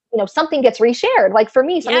that, you know, something gets reshared. Like for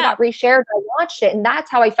me, something Yeah. got reshared. I watched it and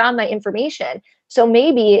that's how I found my information. So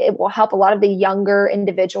maybe it will help a lot of the younger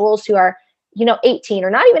individuals who are, you know, 18 or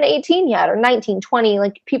not even 18 yet or 19, 20,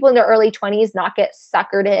 like people in their early 20s not get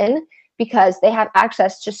suckered in because they have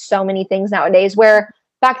access to so many things nowadays where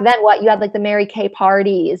back then what you had like the Mary Kay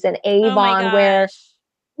parties and Oh my Avon where gosh.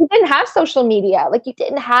 you didn't have social media. Like you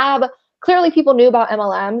didn't have, clearly people knew about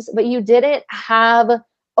MLMs, but you didn't have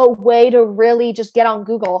a way to really just get on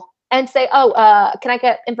Google and say, oh, can I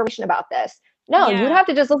get information about this? No, you'd Yeah. have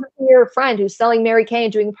to just listen to your friend who's selling Mary Kay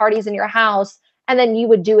and doing parties in your house, and then you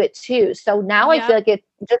would do it too. So now I feel Yep. like it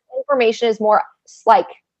just information is more like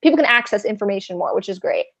people can access information more, which is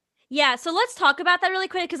great. Yeah, so let's talk about that really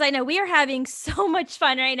quick because I know we are having so much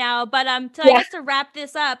fun right now. But to I Yeah. guess to wrap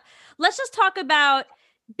this up, let's just talk about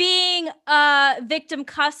being a victim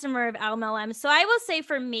customer of MLM. So I will say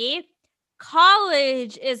for me,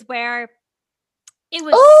 college is where it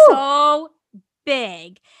was Oh, so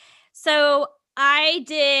big. So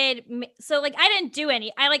so like I didn't do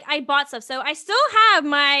any. I bought stuff. So I still have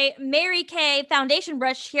my Mary Kay foundation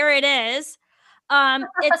brush. Here it is.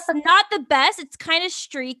 It's not the best. It's kind of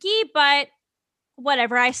streaky, but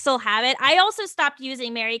whatever. I still have it. I also stopped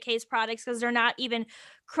using Mary Kay's products because they're not even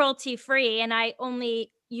cruelty free, and I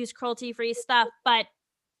only use cruelty free stuff. But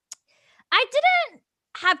I didn't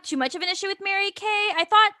have too much of an issue with Mary Kay. I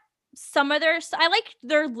thought some of I like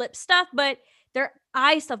their lip stuff, but their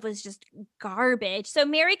eye stuff was just garbage. So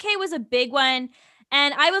Mary Kay was a big one.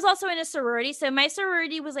 And I was also in a sorority. So my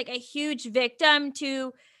sorority was like a huge victim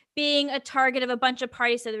to being a target of a bunch of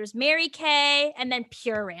parties. So there was Mary Kay and then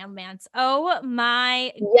Pure Romance. Oh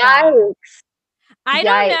my God. yikes. I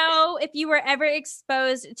don't Yikes. know if you were ever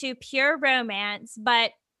exposed to Pure Romance,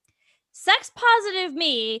 but sex positive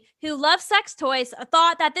me, who loves sex toys,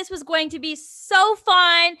 thought that this was going to be so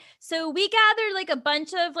fun. So we gathered like a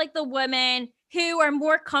bunch of like the women who are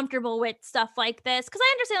more comfortable with stuff like this. Cause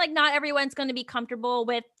I understand like not everyone's going to be comfortable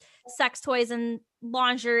with sex toys and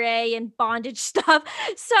lingerie and bondage stuff.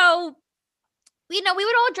 So, we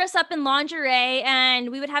would all dress up in lingerie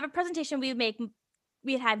and we would have a presentation.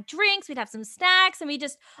 We'd have drinks, we'd have some snacks, and we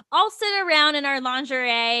just all sit around in our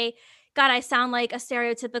lingerie. God, I sound like a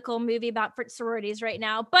stereotypical movie about sororities right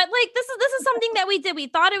now. But like this is something that we did. We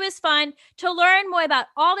thought it was fun to learn more about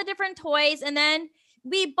all the different toys, and then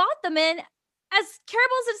we bought them in. As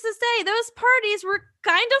terrible as it's to say, those parties were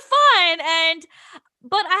kind of fun.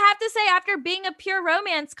 But I have to say, after being a Pure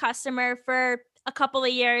Romance customer for a couple of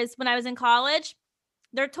years when I was in college,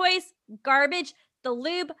 their toys, garbage. The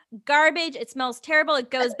lube, garbage. It smells terrible.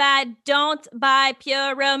 It goes bad. Don't buy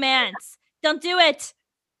Pure Romance. Don't do it.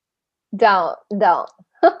 Don't.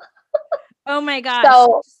 Oh my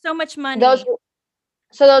gosh. So much money.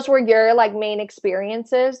 Those were your like main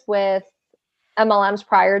experiences with MLMs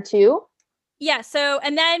prior to? Yeah. So,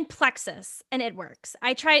 and then Plexus, and it works.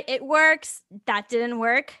 I tried, it works. That didn't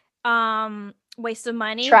work. Waste of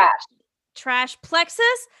money. Trash.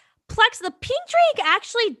 Plexus, the pink drink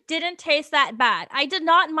actually didn't taste that bad. I did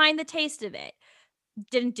not mind the taste of it.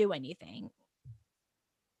 Didn't do anything.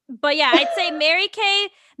 But yeah, I'd say Mary Kay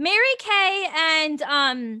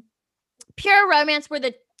and Pure Romance were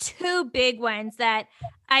the two big ones that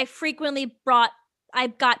I frequently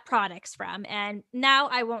got products from, and now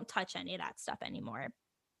I won't touch any of that stuff anymore.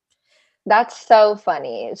 That's so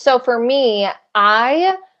funny. So for me,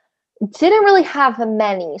 I didn't really have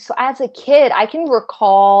many. So as a kid, I can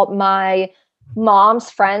recall my mom's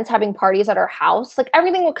friends having parties at our house. Like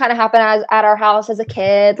everything would kind of happen at our house as a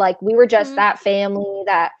kid. Like we were just that family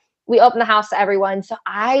that we opened the house to everyone. So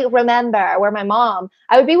I remember where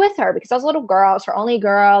I would be with her because I was a little girl. I was her only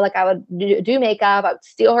girl. Like I would do makeup. I would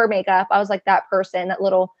steal her makeup. I was like that person, that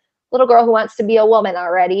little girl who wants to be a woman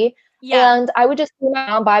already. Yeah. And I would just see my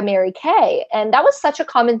mom buy Mary Kay. And that was such a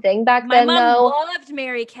common thing back then. My mom loved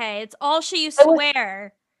Mary Kay. It's all she used to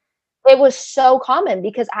wear. It was so common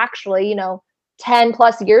because actually, 10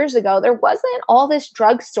 plus years ago, there wasn't all this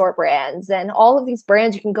drugstore brands and all of these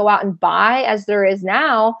brands you can go out and buy as there is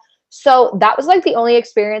now. So that was like the only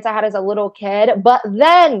experience I had as a little kid. But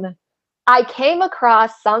then I came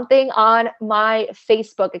across something on my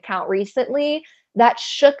Facebook account recently that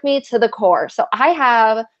shook me to the core. So I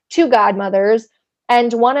have 2 godmothers,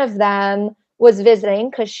 and one of them was visiting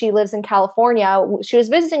because she lives in California. She was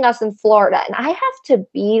visiting us in Florida, and I have to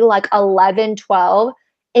be like 11, 12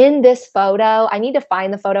 in this photo. I need to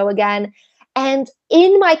find the photo again. And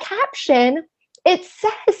in my caption, it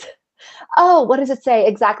says, oh, what does it say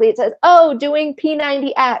exactly? It says, oh, doing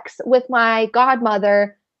P90X with my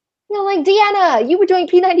godmother. Like, Deanna, you were doing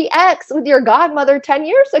P90X with your godmother 10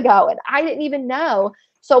 years ago, and I didn't even know.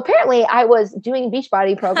 So apparently I was doing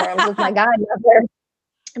Beachbody programs with my godmother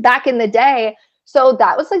back in the day. So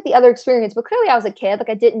that was like the other experience. But clearly I was a kid.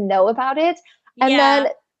 Like I didn't know about it. And then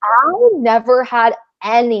I never had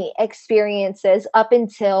any experiences up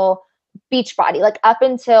until Beachbody, like up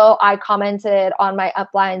until I commented on my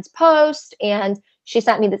upline's post and she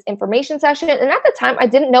sent me this information session. And at the time I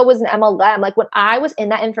didn't know it was an MLM. Like when I was in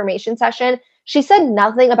that information session, she said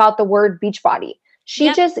nothing about the word Beachbody.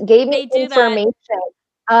 She just gave me information.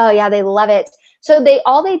 Oh yeah, they love it. So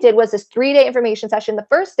all they did was this 3-day information session. The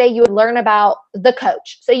first day you would learn about the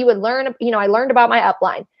coach. So you would learn, I learned about my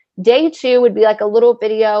upline. Day 2 would be like a little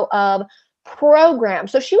video of program.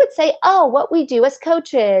 So she would say, oh, what we do as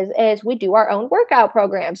coaches is we do our own workout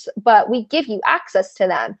programs, but we give you access to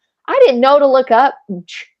them. I didn't know to look up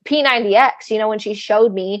P90X, when she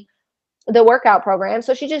showed me the workout program.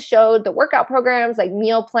 So she just showed the workout programs, like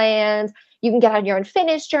meal plans. You can get on your own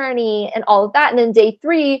fitness journey and all of that. And then day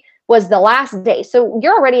 3 was the last day. So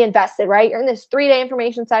you're already invested, right? You're in this 3-day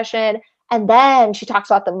information session. And then she talks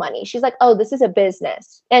about the money. She's like, oh, this is a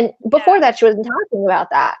business. And before that, she wasn't talking about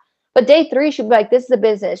that. But day 3, she'd be like, this is a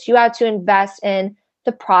business. You have to invest in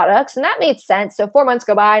the products. And that made sense. So 4 months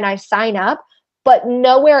go by and I sign up. But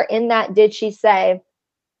nowhere in that did she say,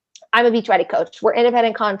 I'm a Beachbody coach. We're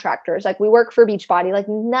independent contractors. Like we work for Beachbody. Like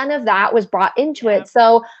none of that was brought into it.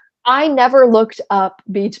 So I never looked up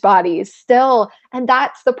Beachbody still. And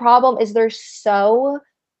that's the problem, is they're so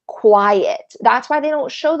quiet. That's why they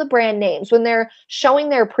don't show the brand names when they're showing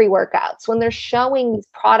their pre-workouts, when they're showing these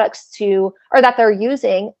products that they're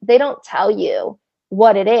using, they don't tell you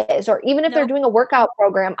what it is. Or even if they're doing a workout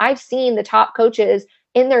program, I've seen the top coaches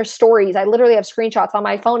in their stories. I literally have screenshots on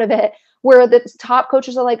my phone of it where the top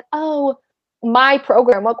coaches are like, oh, my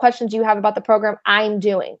program, what questions do you have about the program I'm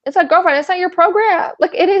doing? It's like, girlfriend, it's not your program.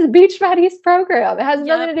 Like it is Beachbody's program. It has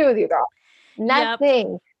nothing to do with you, girl.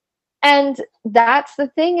 Nothing. And that's the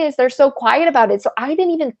thing, is they're so quiet about it. So I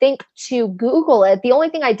didn't even think to Google it. The only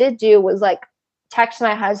thing I did do was like text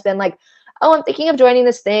my husband like, oh, I'm thinking of joining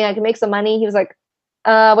this thing. I can make some money. He was like,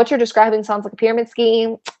 what you're describing sounds like a pyramid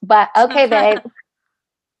scheme, but okay, babe,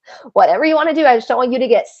 whatever you want to do. I just don't want you to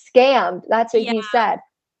get scammed. That's what Yeah. he said.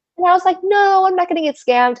 And I was like, no, I'm not going to get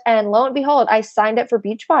scammed. And lo and behold, I signed up for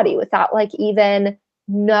Beachbody without like even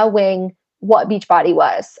knowing what Beachbody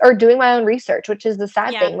was or doing my own research, which is the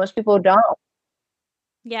sad Yeah. thing. Most people don't.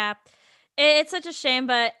 Yeah. It's such a shame,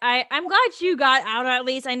 but I'm glad you got out at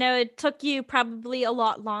least. I know it took you probably a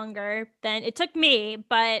lot longer than it took me,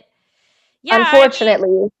 but yeah, I mean,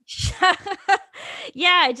 Unfortunately.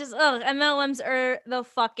 yeah, just MLMs are the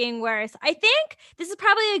fucking worst. I think this is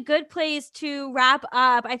probably a good place to wrap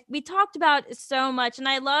up. We talked about so much, and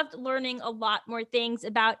I loved learning a lot more things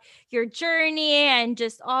about your journey and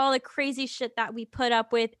just all the crazy shit that we put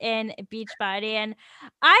up with in Beachbody. And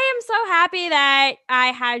I am so happy that I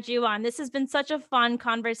had you on. This has been such a fun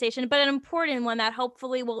conversation, but an important one that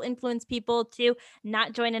hopefully will influence people to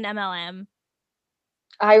not join an MLM.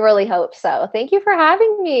 I really hope so. Thank you for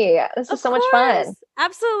having me. This is Of so much fun. course,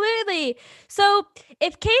 absolutely. So,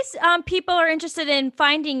 if case people are interested in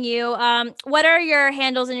finding you, what are your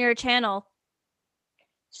handles in your channel?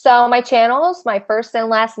 So my channels, my first and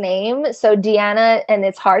last name. So Deanna, and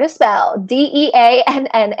it's hard to spell,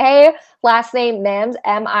 Deanna. Last name Mims,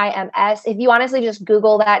 Mims. If you honestly just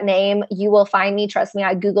Google that name, you will find me. Trust me,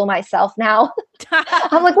 I Google myself now.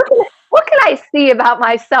 I'm like, what can I see about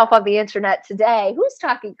myself on the internet today? Who's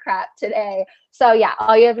talking crap today? So yeah,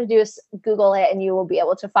 all you have to do is Google it and you will be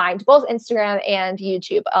able to find both Instagram and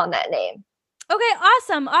YouTube on that name. Okay,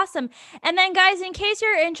 awesome. And then, guys, in case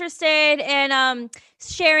you're interested in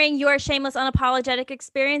sharing your shameless unapologetic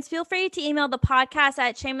experience, feel free to email the podcast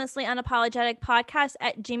at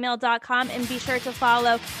shamelesslyunapologeticpodcast@gmail.com, and be sure to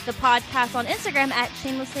follow the podcast on Instagram at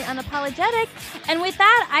shamelesslyunapologetic. And with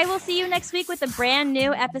that, I will see you next week with a brand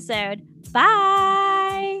new episode. Bye.